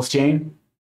right to Pulse Chain.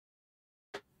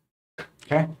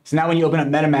 Okay, so now when you open up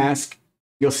MetaMask,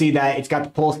 you'll see that it's got the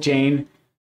Pulse Chain.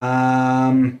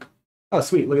 Oh,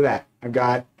 sweet, look at that. I've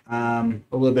got a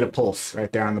little bit of Pulse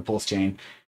right there on the Pulse Chain.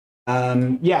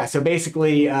 Yeah, so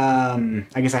basically, I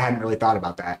guess I hadn't really thought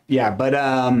about that. Yeah, but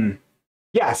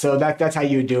yeah, so that's how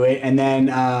you would do it. And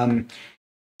then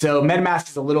so MetaMask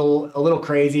is a little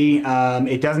crazy.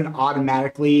 It doesn't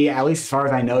automatically, at least as far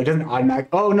as I know, it doesn't automatically.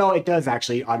 Oh no, it does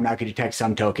actually automatically detect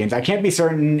some tokens. I can't be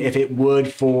certain if it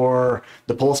would for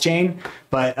the Pulse Chain,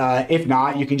 but if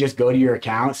not, you can just go to your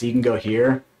account. So you can go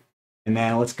here, and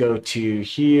then let's go to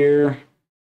here.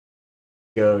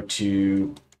 Go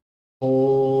to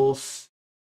Pulse.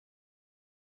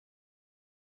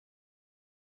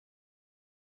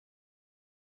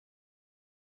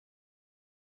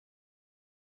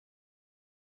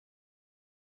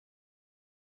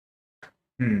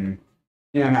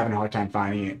 Yeah, I'm having a hard time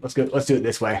finding it. Let's go. Let's do it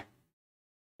this way.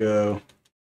 Go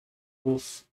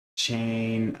Pulse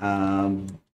Chain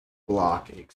block.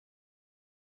 All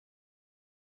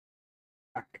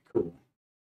right, cool.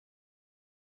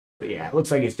 But yeah, it looks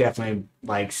like it's definitely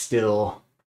like still.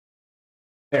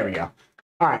 There we go.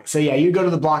 All right, so yeah, you go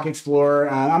to the Block Explorer.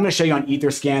 I'm going to show you on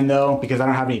Etherscan though, because I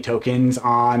don't have any tokens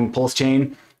on Pulse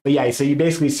Chain. But yeah, so you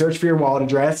basically search for your wallet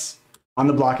address on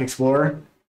the Block Explorer.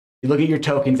 You look at your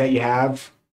tokens that you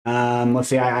have. Let's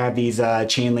say I have these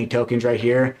Chainlink tokens right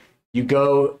here. You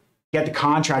go get the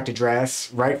contract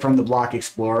address right from the Block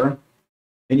Explorer.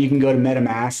 Then you can go to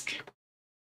MetaMask.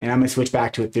 And I'm going to switch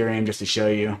back to Ethereum just to show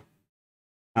you.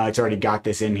 It's already got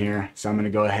this in here. So I'm going to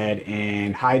go ahead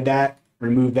and hide that,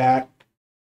 remove that.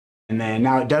 And then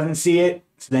now it doesn't see it.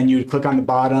 So then you would click on the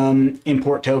bottom,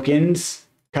 import tokens,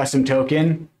 custom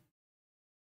token.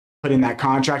 Put in that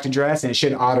contract address, and it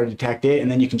should auto detect it, and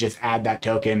then you can just add that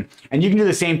token. And you can do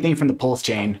the same thing from the Pulse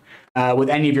Chain with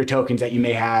any of your tokens that you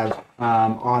may have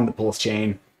on the Pulse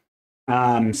Chain.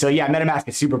 So yeah, MetaMask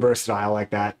is super versatile like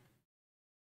that.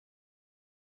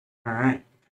 All right.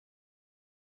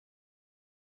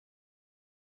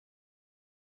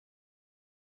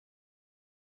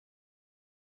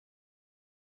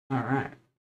 All right.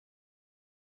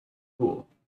 Cool.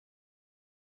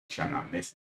 Make sure I'm not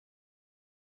missing.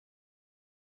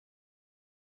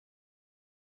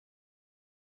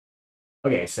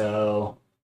 Okay, so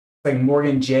like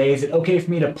Morgan J, is it okay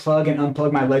for me to plug and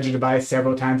unplug my Ledger device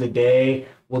several times a day?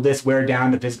 Will this wear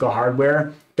down the physical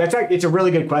hardware? It's a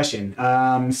really good question.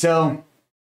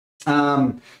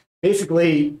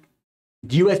 Basically,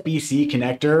 USB-C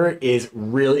connector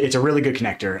it's a really good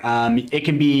connector. It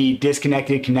can be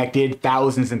disconnected, connected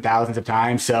thousands and thousands of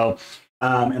times. So,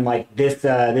 and like this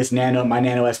my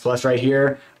Nano S Plus right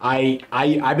here,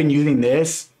 I've been using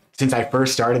this since I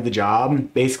first started the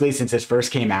job, basically since this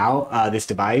first came out, this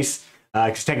device,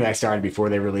 because technically I started before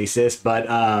they released this, but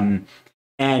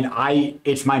and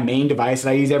it's my main device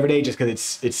that I use every day just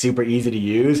because it's super easy to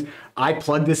use. I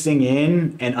plug this thing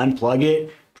in and unplug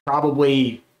it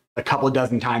probably a couple of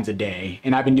dozen times a day,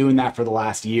 and I've been doing that for the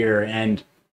last year, and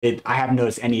I haven't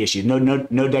noticed any issues,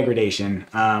 no degradation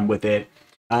with it.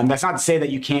 That's not to say that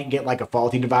you can't get like a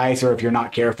faulty device, or if you're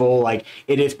not careful, like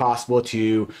it is possible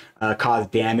to cause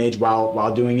damage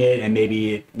while doing it, and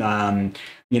maybe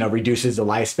reduces the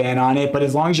lifespan on it. But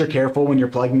as long as you're careful when you're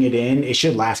plugging it in, it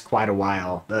should last quite a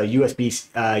while. The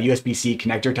USB-C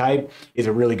connector type is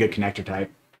a really good connector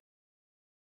type.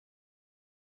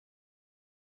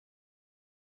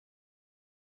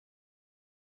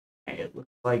 It looks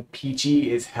like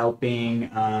Peachy is helping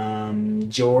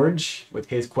George with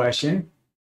his question.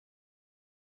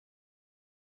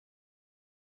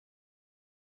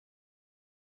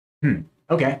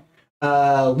 Okay.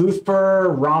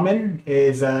 Luthfer Ramen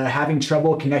is having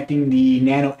trouble connecting the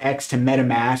Nano X to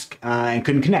MetaMask and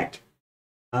couldn't connect.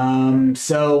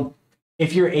 So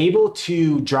if you're able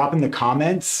to drop in the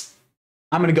comments,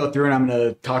 I'm going to go through and I'm going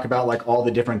to talk about like all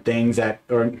the different things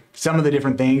or some of the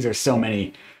different things. There's so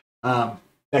many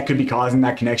that could be causing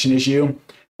that connection issue.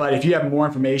 But if you have more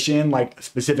information, like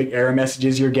specific error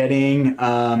messages you're getting,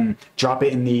 drop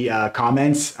it in the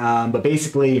comments. But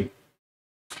basically,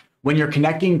 when you're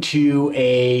connecting to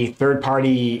a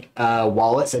third-party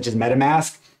wallet, such as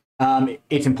MetaMask,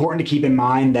 it's important to keep in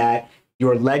mind that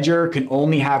your ledger can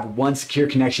only have one secure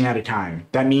connection at a time.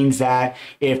 That means that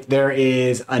if there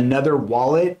is another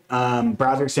wallet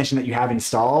browser extension that you have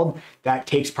installed that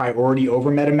takes priority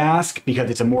over MetaMask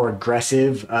because it's a more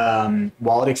aggressive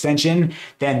wallet extension,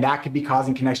 then that could be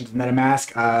causing connections with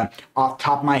MetaMask. Off the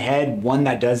top of my head, one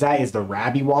that does that is the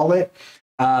Rabby wallet.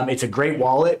 It's a great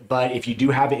wallet, but if you do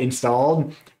have it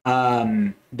installed,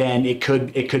 then it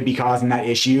could be causing that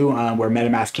issue where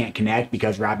MetaMask can't connect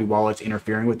because Rabby wallet's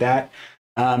interfering with that.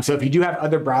 So if you do have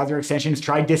other browser extensions,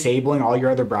 try disabling all your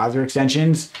other browser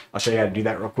extensions. I'll show you how to do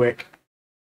that real quick.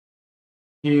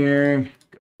 Here,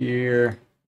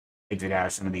 exit out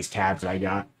of some of these tabs that I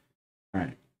got. All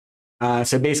right.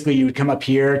 So basically, you would come up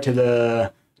here to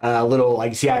the little,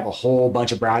 like you see, I have a whole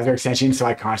bunch of browser extensions, so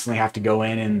I constantly have to go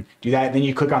in and do that. Then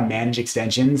you click on Manage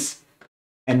Extensions,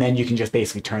 and then you can just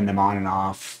basically turn them on and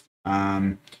off.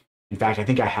 In fact, I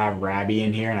think I have Rabby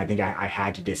in here, and I think I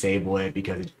had to disable it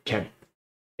because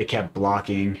it kept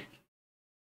blocking.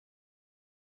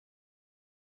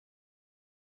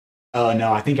 Oh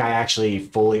no, I think I actually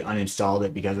fully uninstalled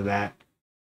it because of that.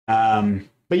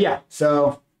 But yeah,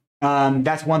 so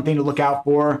that's one thing to look out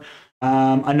for.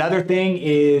 Another thing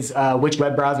is which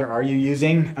web browser are you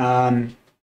using?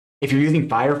 If you're using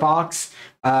Firefox,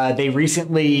 they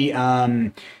recently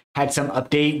had some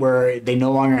update where they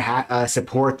no longer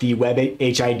support the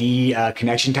WebHID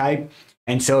connection type.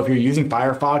 And so if you're using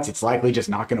Firefox, it's likely just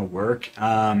not going to work.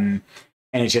 And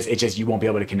it's just you won't be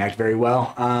able to connect very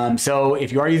well. So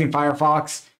if you are using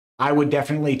Firefox, I would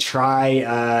definitely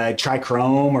try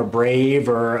Chrome or Brave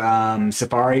or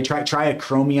Safari. Try a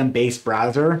Chromium-based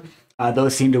browser.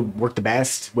 Those seem to work the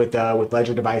best with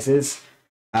Ledger devices.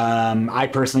 I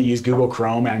personally use Google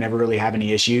Chrome, and I never really have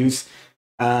any issues.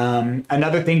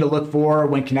 Another thing to look for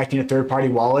when connecting to third-party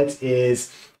wallets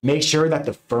is make sure that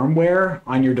the firmware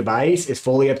on your device is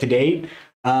fully up to date.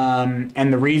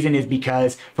 And the reason is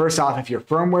because, first off, if your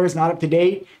firmware is not up to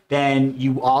date, then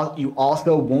you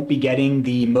also won't be getting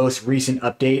the most recent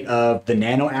update of the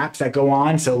Nano apps that go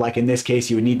on. So like in this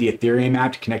case, you would need the Ethereum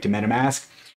app to connect to MetaMask.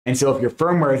 And so if your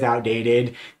firmware is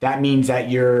outdated, that means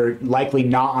that you're likely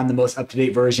not on the most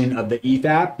up-to-date version of the ETH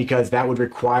app, because that would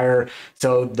require,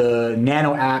 so the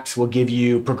Nano apps will give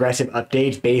you progressive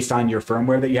updates based on your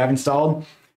firmware that you have installed.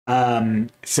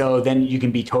 So then you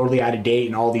can be totally out of date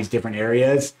in all these different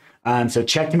areas. So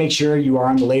check to make sure you are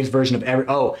on the latest version of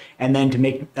and then to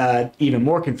make even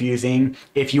more confusing,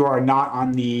 if you are not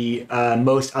on the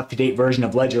most up-to-date version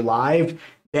of Ledger Live,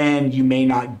 then you may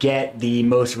not get the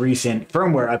most recent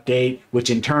firmware update, which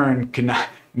in turn can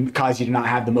cause you to not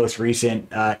have the most recent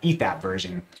ETH app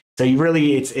version. So you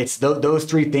really, it's those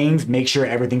three things. Make sure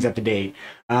everything's up to date.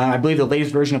 I believe the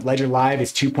latest version of Ledger Live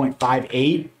is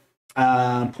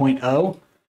 2.58.0.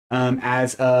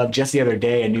 As of just the other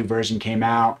day, a new version came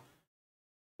out.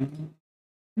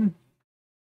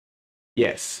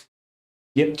 Yes.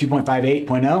 Yep,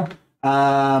 2.58.0.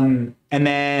 And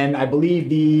then I believe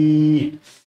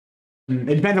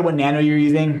It depends on what Nano you're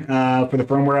using for the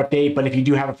firmware update, but if you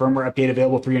do have a firmware update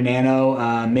available for your Nano,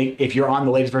 if you're on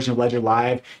the latest version of Ledger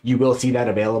Live, you will see that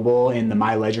available in the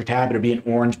My Ledger tab. It'll be an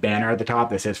orange banner at the top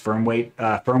that says firmware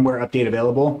update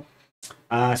available.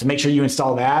 So make sure you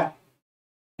install that,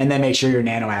 and then make sure your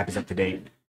Nano app is up to date.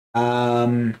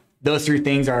 Those three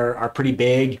things are pretty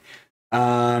big.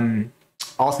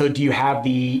 Also, do you have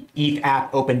the ETH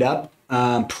app opened up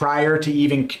prior to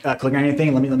even clicking on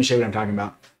anything? Let me show you what I'm talking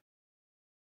about.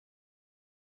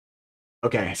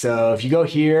 Okay, so if you go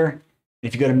here,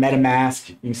 if you go to MetaMask,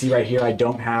 you can see right here, I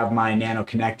don't have my Nano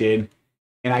connected.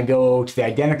 And I go to the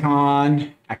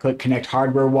Identicon, I click Connect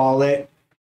Hardware Wallet.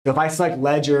 So if I select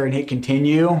Ledger and hit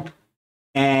Continue,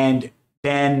 and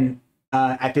then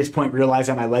at this point realize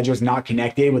that my Ledger is not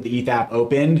connected with the ETH app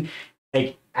opened,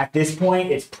 like at this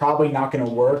point, it's probably not going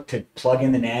to work to plug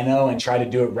in the Nano and try to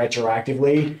do it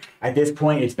retroactively. At this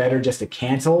point, it's better just to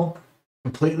cancel,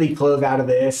 completely close out of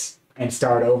this, and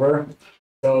start over.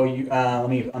 So you, let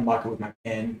me unlock it with my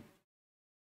PIN.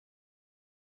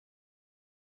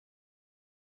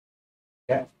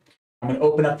 Okay. I'm going to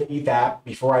open up the ETH app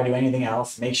before I do anything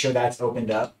else. Make sure that's opened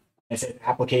up. It says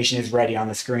application is ready on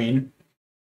the screen.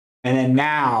 And then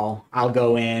now I'll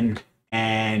go in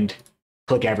and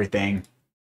click everything.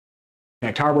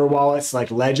 Connect Hardware Wallet,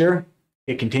 select Ledger,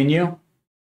 hit Continue.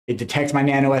 It detects my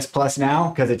Nano S Plus now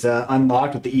because it's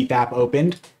unlocked with the ETH app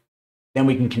opened. Then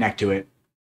we can connect to it.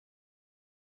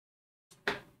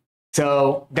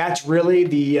 So that's really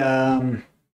the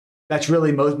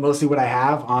mostly what I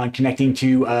have on connecting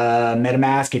to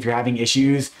MetaMask. If you're having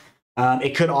issues,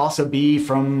 it could also be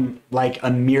from like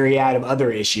a myriad of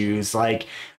other issues. Like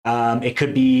it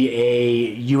could be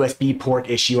a USB port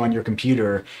issue on your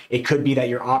computer. It could be that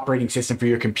your operating system for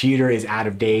your computer is out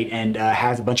of date and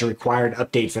has a bunch of required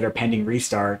updates that are pending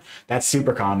restart. That's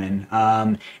super common.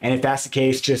 And if that's the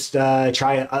case, just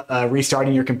try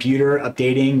restarting your computer,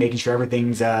 updating, making sure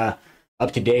everything's up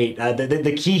to date.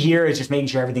 The key here is just making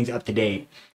sure everything's up to date,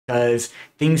 because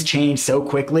things change so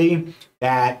quickly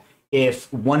that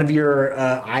if one of your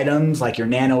items, like your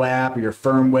Nano app or your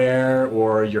firmware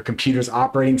or your computer's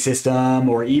operating system,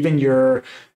 or even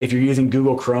if you're using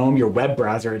Google Chrome, your web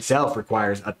browser itself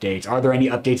requires updates. Are there any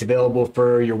updates available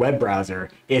for your web browser?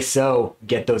 If so,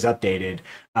 get those updated,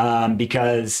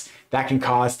 because that can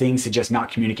cause things to just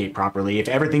not communicate properly. If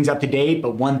everything's up to date,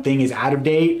 but one thing is out of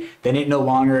date, then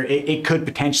it could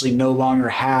potentially no longer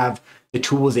have the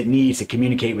tools it needs to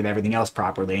communicate with everything else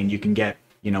properly, and you can get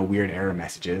weird error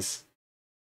messages.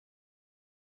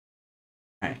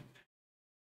 All right.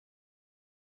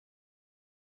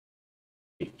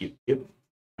 Yep.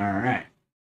 All right.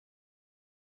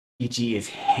 PG is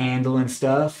handling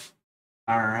stuff.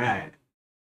 All right.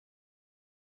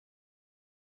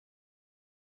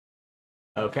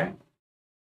 Okay.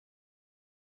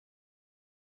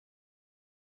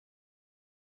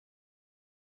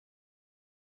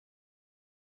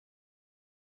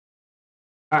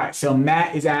 All right, so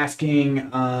Matt is asking,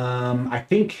 I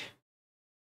think,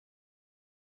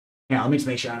 yeah, let me just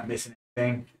make sure I'm not missing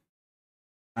anything.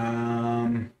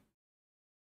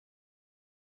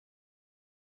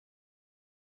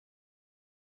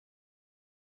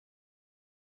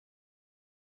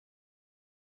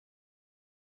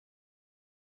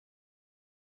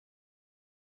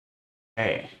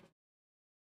 Hey,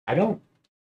 I don't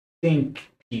think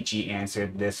PG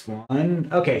answered this one.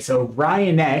 Okay, so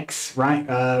Ryanx,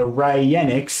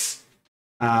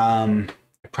 I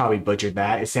probably butchered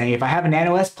that, is saying, if I have a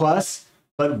Nano S Plus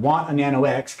but want a Nano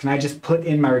X, can I just put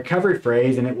in my recovery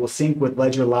phrase and it will sync with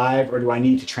Ledger Live, or do I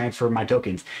need to transfer my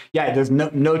tokens? Yeah, there's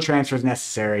no transfers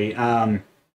necessary.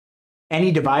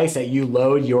 Any device that you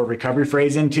load your recovery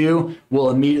phrase into will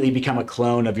immediately become a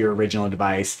clone of your original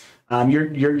device.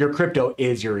 Your crypto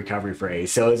is your recovery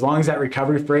phrase. So as long as that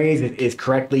recovery phrase is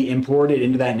correctly imported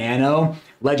into that Nano,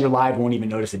 Ledger Live won't even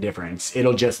notice a difference.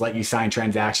 It'll just let you sign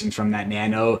transactions from that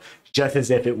Nano just as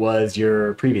if it was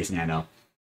your previous Nano.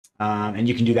 And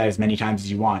you can do that as many times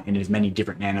as you want in as many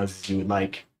different Nanos as you would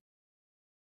like.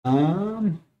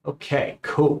 Okay,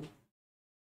 cool.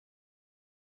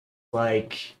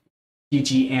 Like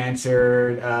PG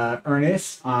answered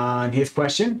Ernest on his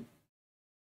question.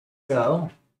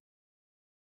 So,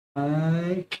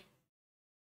 like,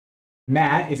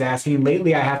 Matt is asking,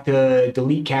 lately I have to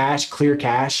delete cache, clear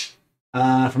cache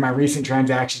for my recent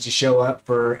transactions to show up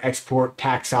for export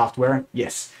tax software.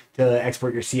 Yes, to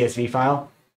export your CSV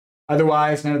file.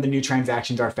 Otherwise, none of the new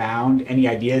transactions are found. Any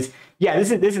ideas? Yeah,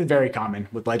 this is very common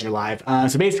with Ledger Live.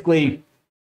 So basically,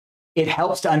 it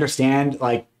helps to understand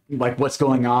like what's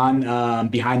going on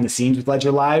behind the scenes with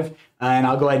Ledger Live, and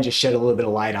I'll go ahead and just shed a little bit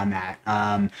of light on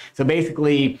that. So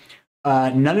basically,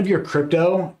 None of your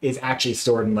crypto is actually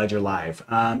stored in Ledger Live.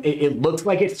 It looks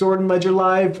like it's stored in Ledger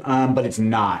Live, but it's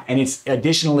not. And it's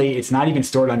additionally, it's not even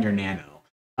stored on your Nano.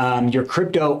 Your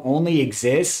crypto only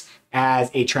exists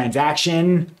as a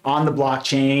transaction on the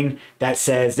blockchain that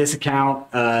says this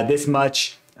account, this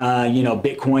much,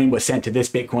 Bitcoin was sent to this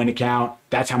Bitcoin account.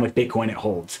 That's how much Bitcoin it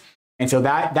holds. And so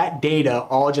that data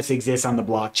all just exists on the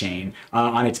blockchain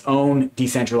on its own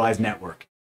decentralized network.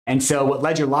 And so what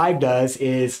Ledger Live does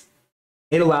is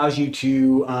it allows you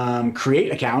to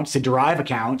create accounts, to derive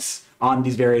accounts on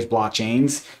these various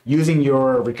blockchains using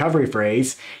your recovery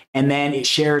phrase, and then it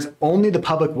shares only the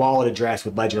public wallet address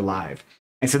with Ledger Live.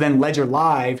 And so then Ledger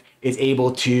Live is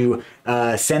able to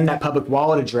send that public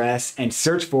wallet address and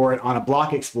search for it on a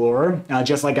block explorer,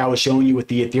 just like I was showing you with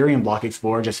the Ethereum block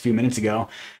explorer just a few minutes ago.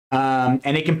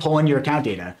 And it can pull in your account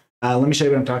data. Let me show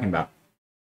you what I'm talking about.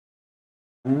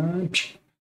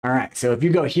 All right, so if you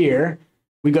go here,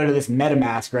 we go to this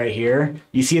MetaMask right here.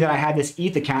 You see that I have this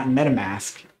ETH account in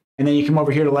MetaMask. And then you come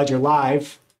over here to Ledger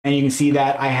Live, and you can see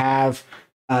that I have,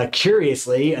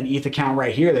 curiously, an ETH account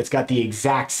right here that's got the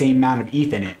exact same amount of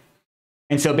ETH in it.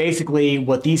 And so basically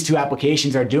what these two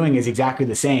applications are doing is exactly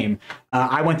the same.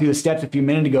 I went through the steps a few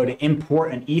minutes ago to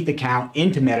import an ETH account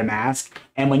into MetaMask.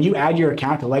 And when you add your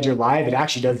account to Ledger Live, it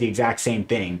actually does the exact same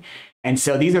thing. And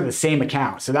so these are the same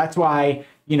account. So that's why,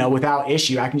 without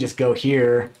issue, I can just go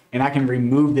here and I can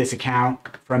remove this account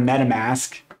from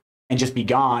MetaMask and just be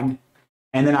gone.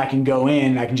 And then I can go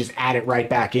in and I can just add it right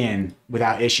back in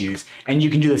without issues. And you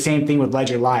can do the same thing with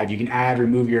Ledger Live. You can add,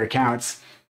 remove your accounts.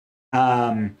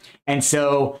 And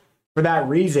so for that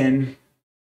reason,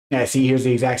 see, here's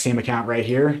the exact same account right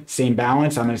here, same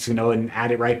balance. I'm just going to go and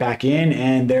add it right back in,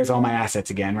 and there's all my assets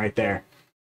again right there.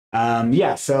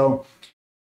 So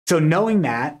knowing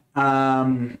that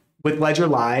with Ledger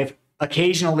Live,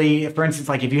 occasionally, for instance,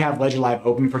 like if you have Ledger Live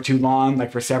open for too long,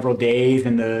 like for several days,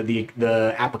 and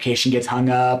the application gets hung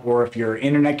up, or if your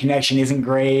internet connection isn't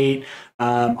great,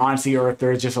 honestly, or if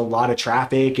there's just a lot of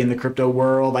traffic in the crypto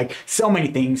world, like so many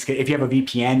things. If you have a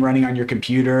VPN running on your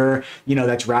computer,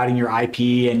 that's routing your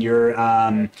IP and your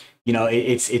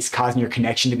it's causing your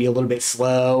connection to be a little bit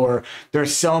slow, or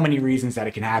there's so many reasons that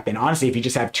it can happen. Honestly, if you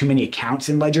just have too many accounts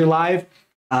in Ledger Live,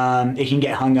 it can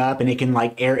get hung up and it can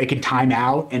it can time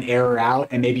out and error out,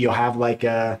 and maybe you'll have let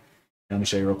me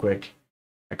show you real quick.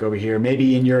 Like over here,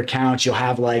 maybe in your account, you'll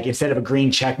have instead of a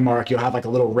green check mark, you'll have a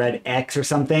little red X or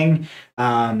something,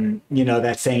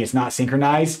 that's saying it's not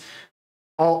synchronized.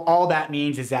 All that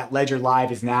means is that Ledger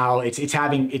Live is now,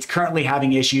 it's currently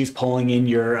having issues pulling in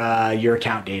your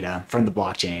account data from the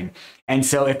blockchain. And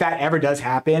so if that ever does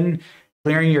happen,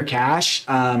 clearing your cache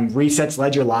resets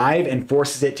Ledger Live and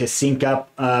forces it to sync up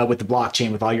with the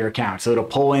blockchain with all your accounts. So it'll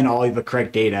pull in all of the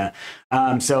correct data.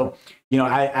 As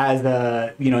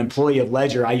the employee of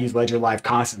Ledger, I use Ledger Live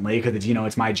constantly because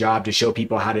it's my job to show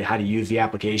people how to use the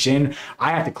application.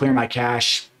 I have to clear my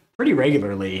cache pretty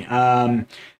regularly. I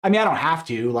don't have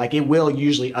to. It will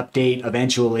usually update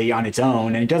eventually on its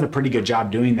own, and it does a pretty good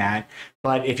job doing that.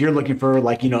 But if you're looking for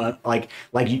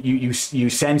you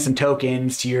send some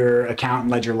tokens to your account in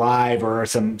Ledger Live or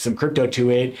some crypto to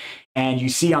it, and you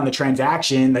see on the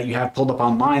transaction that you have pulled up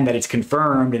online that it's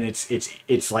confirmed and it's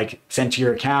sent to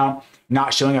your account,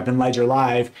 not showing up in Ledger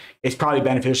Live, it's probably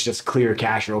beneficial to just clear your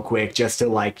cache real quick just to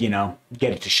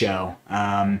get it to show.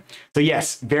 So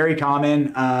yes, very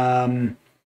common.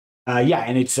 And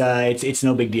it's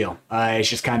no big deal. It's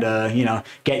just kind of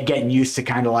getting used to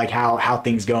kind of how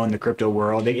things go in the crypto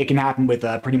world. It can happen with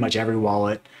pretty much every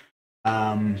wallet.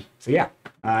 So yeah,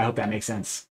 I hope that makes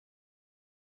sense.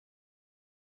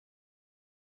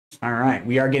 All right,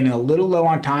 we are getting a little low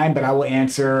on time, but I will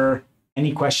answer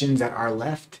any questions that are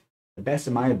left to the best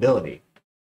of my ability.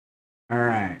 All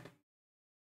right.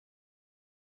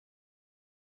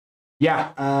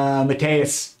 Yeah,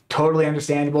 Mateus, totally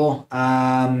understandable.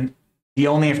 The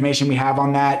only information we have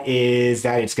on that is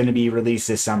that it's going to be released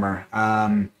this summer.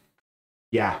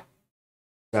 Yeah.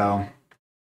 So,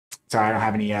 sorry, I don't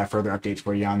have any further updates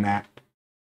for you on that.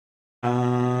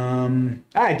 All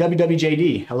right,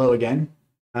 WWJD, hello again.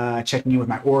 Checking in with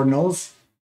my ordinals.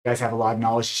 You guys have a lot of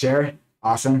knowledge to share.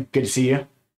 Awesome. Good to see you.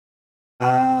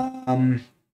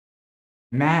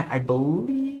 Matt, I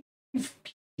believe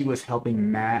he was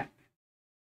helping Matt.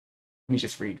 Let me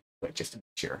just read quick just to make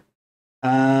sure.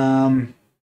 Matt,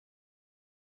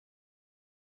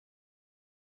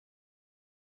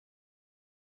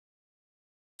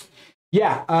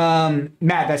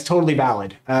 that's totally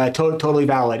valid. Totally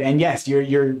valid. And yes,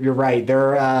 you're right.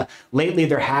 Lately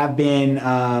there have been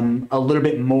a little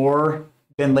bit more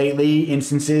been lately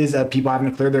instances of people having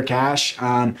to clear their cache.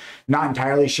 Not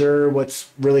entirely sure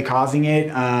what's really causing it,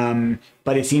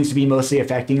 but it seems to be mostly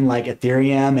affecting like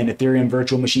Ethereum and Ethereum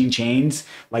virtual machine chains,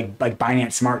 like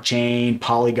Binance Smart Chain,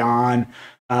 Polygon.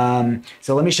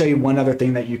 So let me show you one other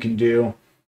thing that you can do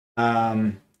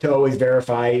to always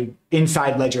verify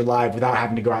inside Ledger Live without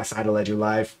having to go outside of Ledger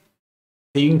Live.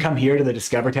 So you can come here to the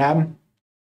Discover tab.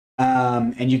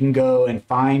 And you can go and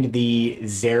find the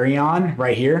Zerion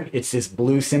right here. It's this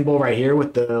blue symbol right here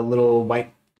with the little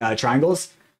white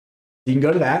triangles. You can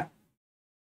go to that,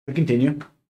 continue.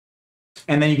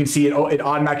 And then you can see it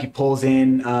automatically pulls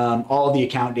in all of the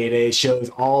account data. It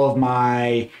shows all of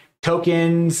my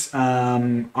tokens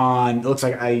it looks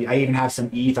like I even have some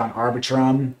ETH on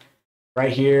Arbitrum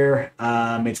right here.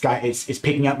 It's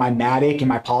picking up my Matic and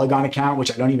my Polygon account,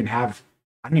 which I don't even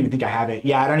think I have it.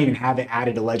 Yeah, I don't even have it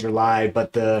added to Ledger Live,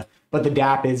 but the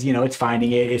DApp is, it's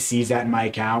finding it. It sees that in my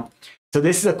account. So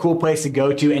this is a cool place to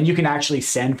go to, and you can actually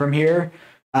send from here,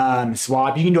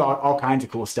 swap. You can do all kinds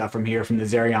of cool stuff from here, from the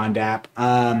Zerion DApp.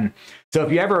 So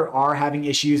if you ever are having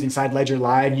issues inside Ledger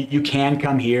Live, you can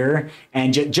come here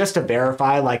and just to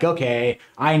verify, like, okay,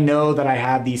 I know that I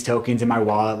have these tokens in my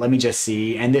wallet. Let me just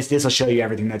see. And this will show you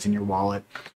everything that's in your wallet.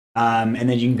 And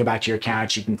then you can go back to your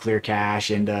account, you can clear cache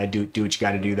and do what you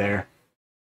got to do there.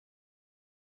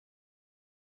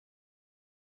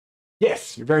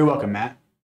 Yes, you're very welcome, Matt.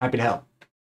 Happy to help.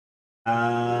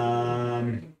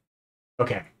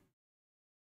 Okay.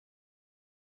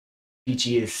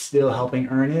 Peachy is still helping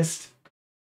Ernest.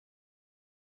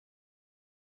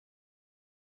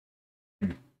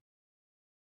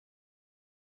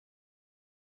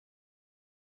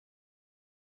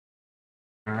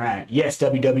 All right. Yes,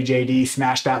 WWJD,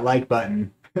 smash that like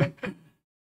button.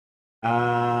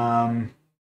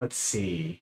 Let's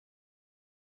see.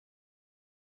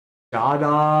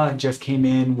 Dada just came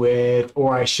in with,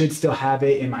 or I should still have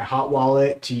it in my hot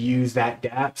wallet to use that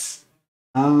dApps.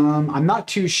 I'm not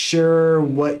too sure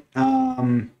what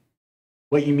you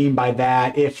mean by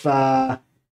that.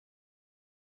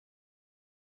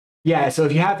 Yeah, so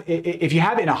if you have it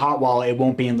in a hot wallet, it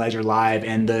won't be in Ledger Live,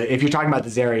 and if you're talking about the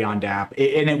Zerion DApp,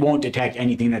 it won't detect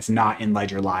anything that's not in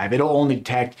Ledger Live. It'll only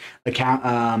detect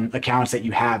accounts that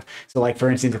you have. So, like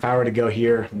for instance, if I were to go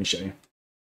here, let me show you.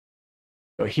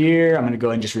 Go here. I'm going to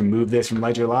go and just remove this from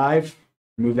Ledger Live.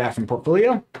 Remove that from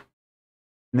Portfolio, and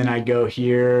then I go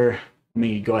here. Let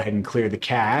me go ahead and clear the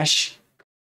cache.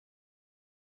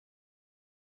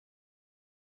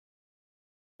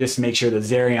 Just to make sure the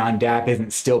Zerion DApp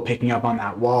isn't still picking up on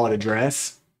that wallet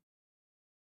address.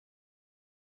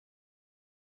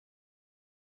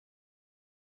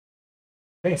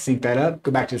 Okay, sync that up.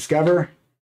 Go back to Discover.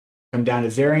 Come down to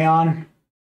Zerion.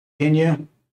 Continue.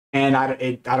 And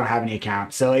I don't have any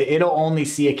accounts. So it'll only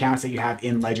see accounts that you have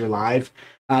in Ledger Live.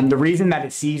 The reason that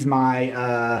it sees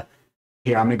my...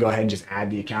 here, I'm going to go ahead and just add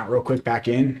the account real quick back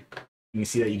in. You can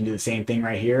see that you can do the same thing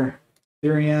right here.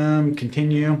 Ethereum,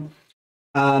 continue.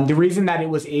 The reason that it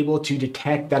was able to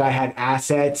detect that I had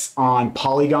assets on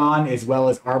Polygon as well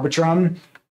as Arbitrum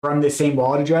from the same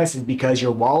wallet address is because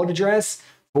your wallet address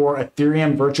for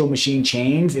Ethereum virtual machine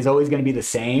chains is always going to be the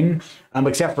same,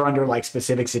 except for under like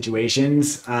specific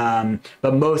situations.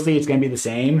 But mostly it's going to be the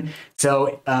same.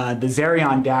 So the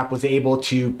Zerion DApp was able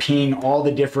to ping all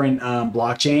the different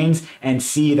blockchains and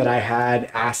see that I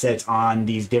had assets on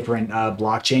these different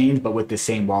blockchains, but with the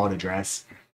same wallet address.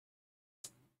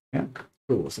 Yeah.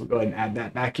 Cool. So we'll go ahead and add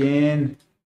that back in.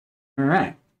 All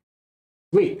right.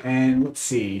 Sweet. And let's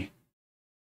see.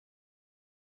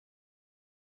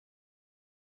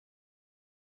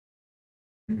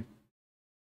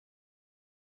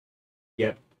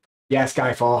 Yep. Yeah,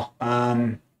 Skyfall.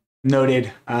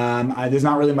 Noted. There's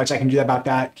not really much I can do about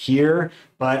that here,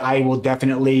 but I will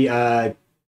definitely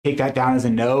take that down as a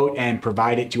note and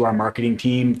provide it to our marketing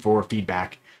team for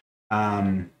feedback.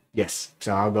 Yes.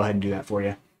 So I'll go ahead and do that for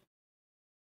you.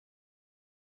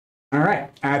 All right,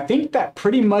 I think that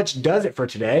pretty much does it for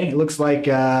today. It looks like,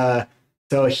 so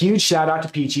a huge shout out to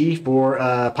Peachy for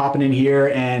popping in here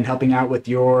and helping out with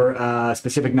your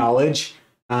specific knowledge.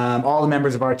 All the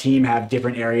members of our team have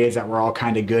different areas that we're all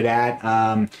kind of good at.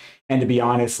 And to be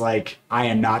honest, like I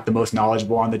am not the most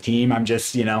knowledgeable on the team. I'm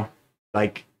just,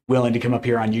 like willing to come up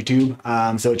here on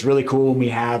YouTube. So it's really cool when we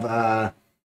have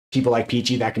people like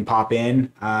Peachy that can pop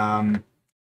in.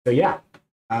 So yeah.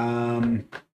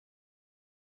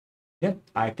 Yep,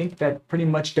 I think that pretty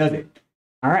much does it.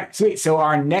 All right, sweet. So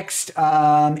our next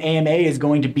AMA is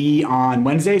going to be on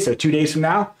Wednesday, so 2 days from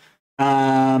now.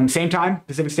 Same time,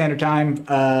 Pacific Standard Time,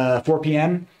 4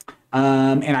 p.m.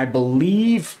 And I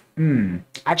believe,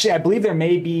 actually, I believe there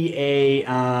may be a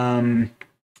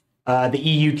The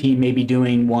EU team may be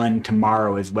doing one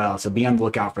tomorrow as well, so be on the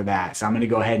lookout for that. So I'm going to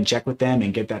go ahead and check with them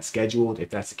and get that scheduled if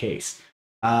that's the case.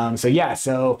 So yeah,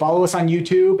 so follow us on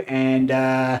YouTube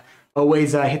and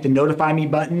always hit the notify me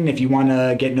button if you want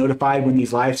to get notified when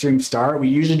these live streams start. We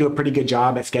usually do a pretty good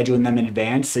job at scheduling them in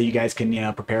advance so you guys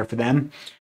can prepare for them.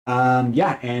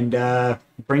 Yeah, and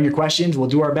bring your questions. We'll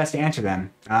do our best to answer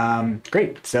them.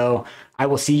 Great. So I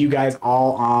will see you guys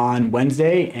all on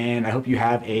Wednesday, and I hope you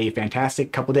have a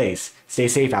fantastic couple days. Stay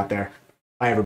safe out there.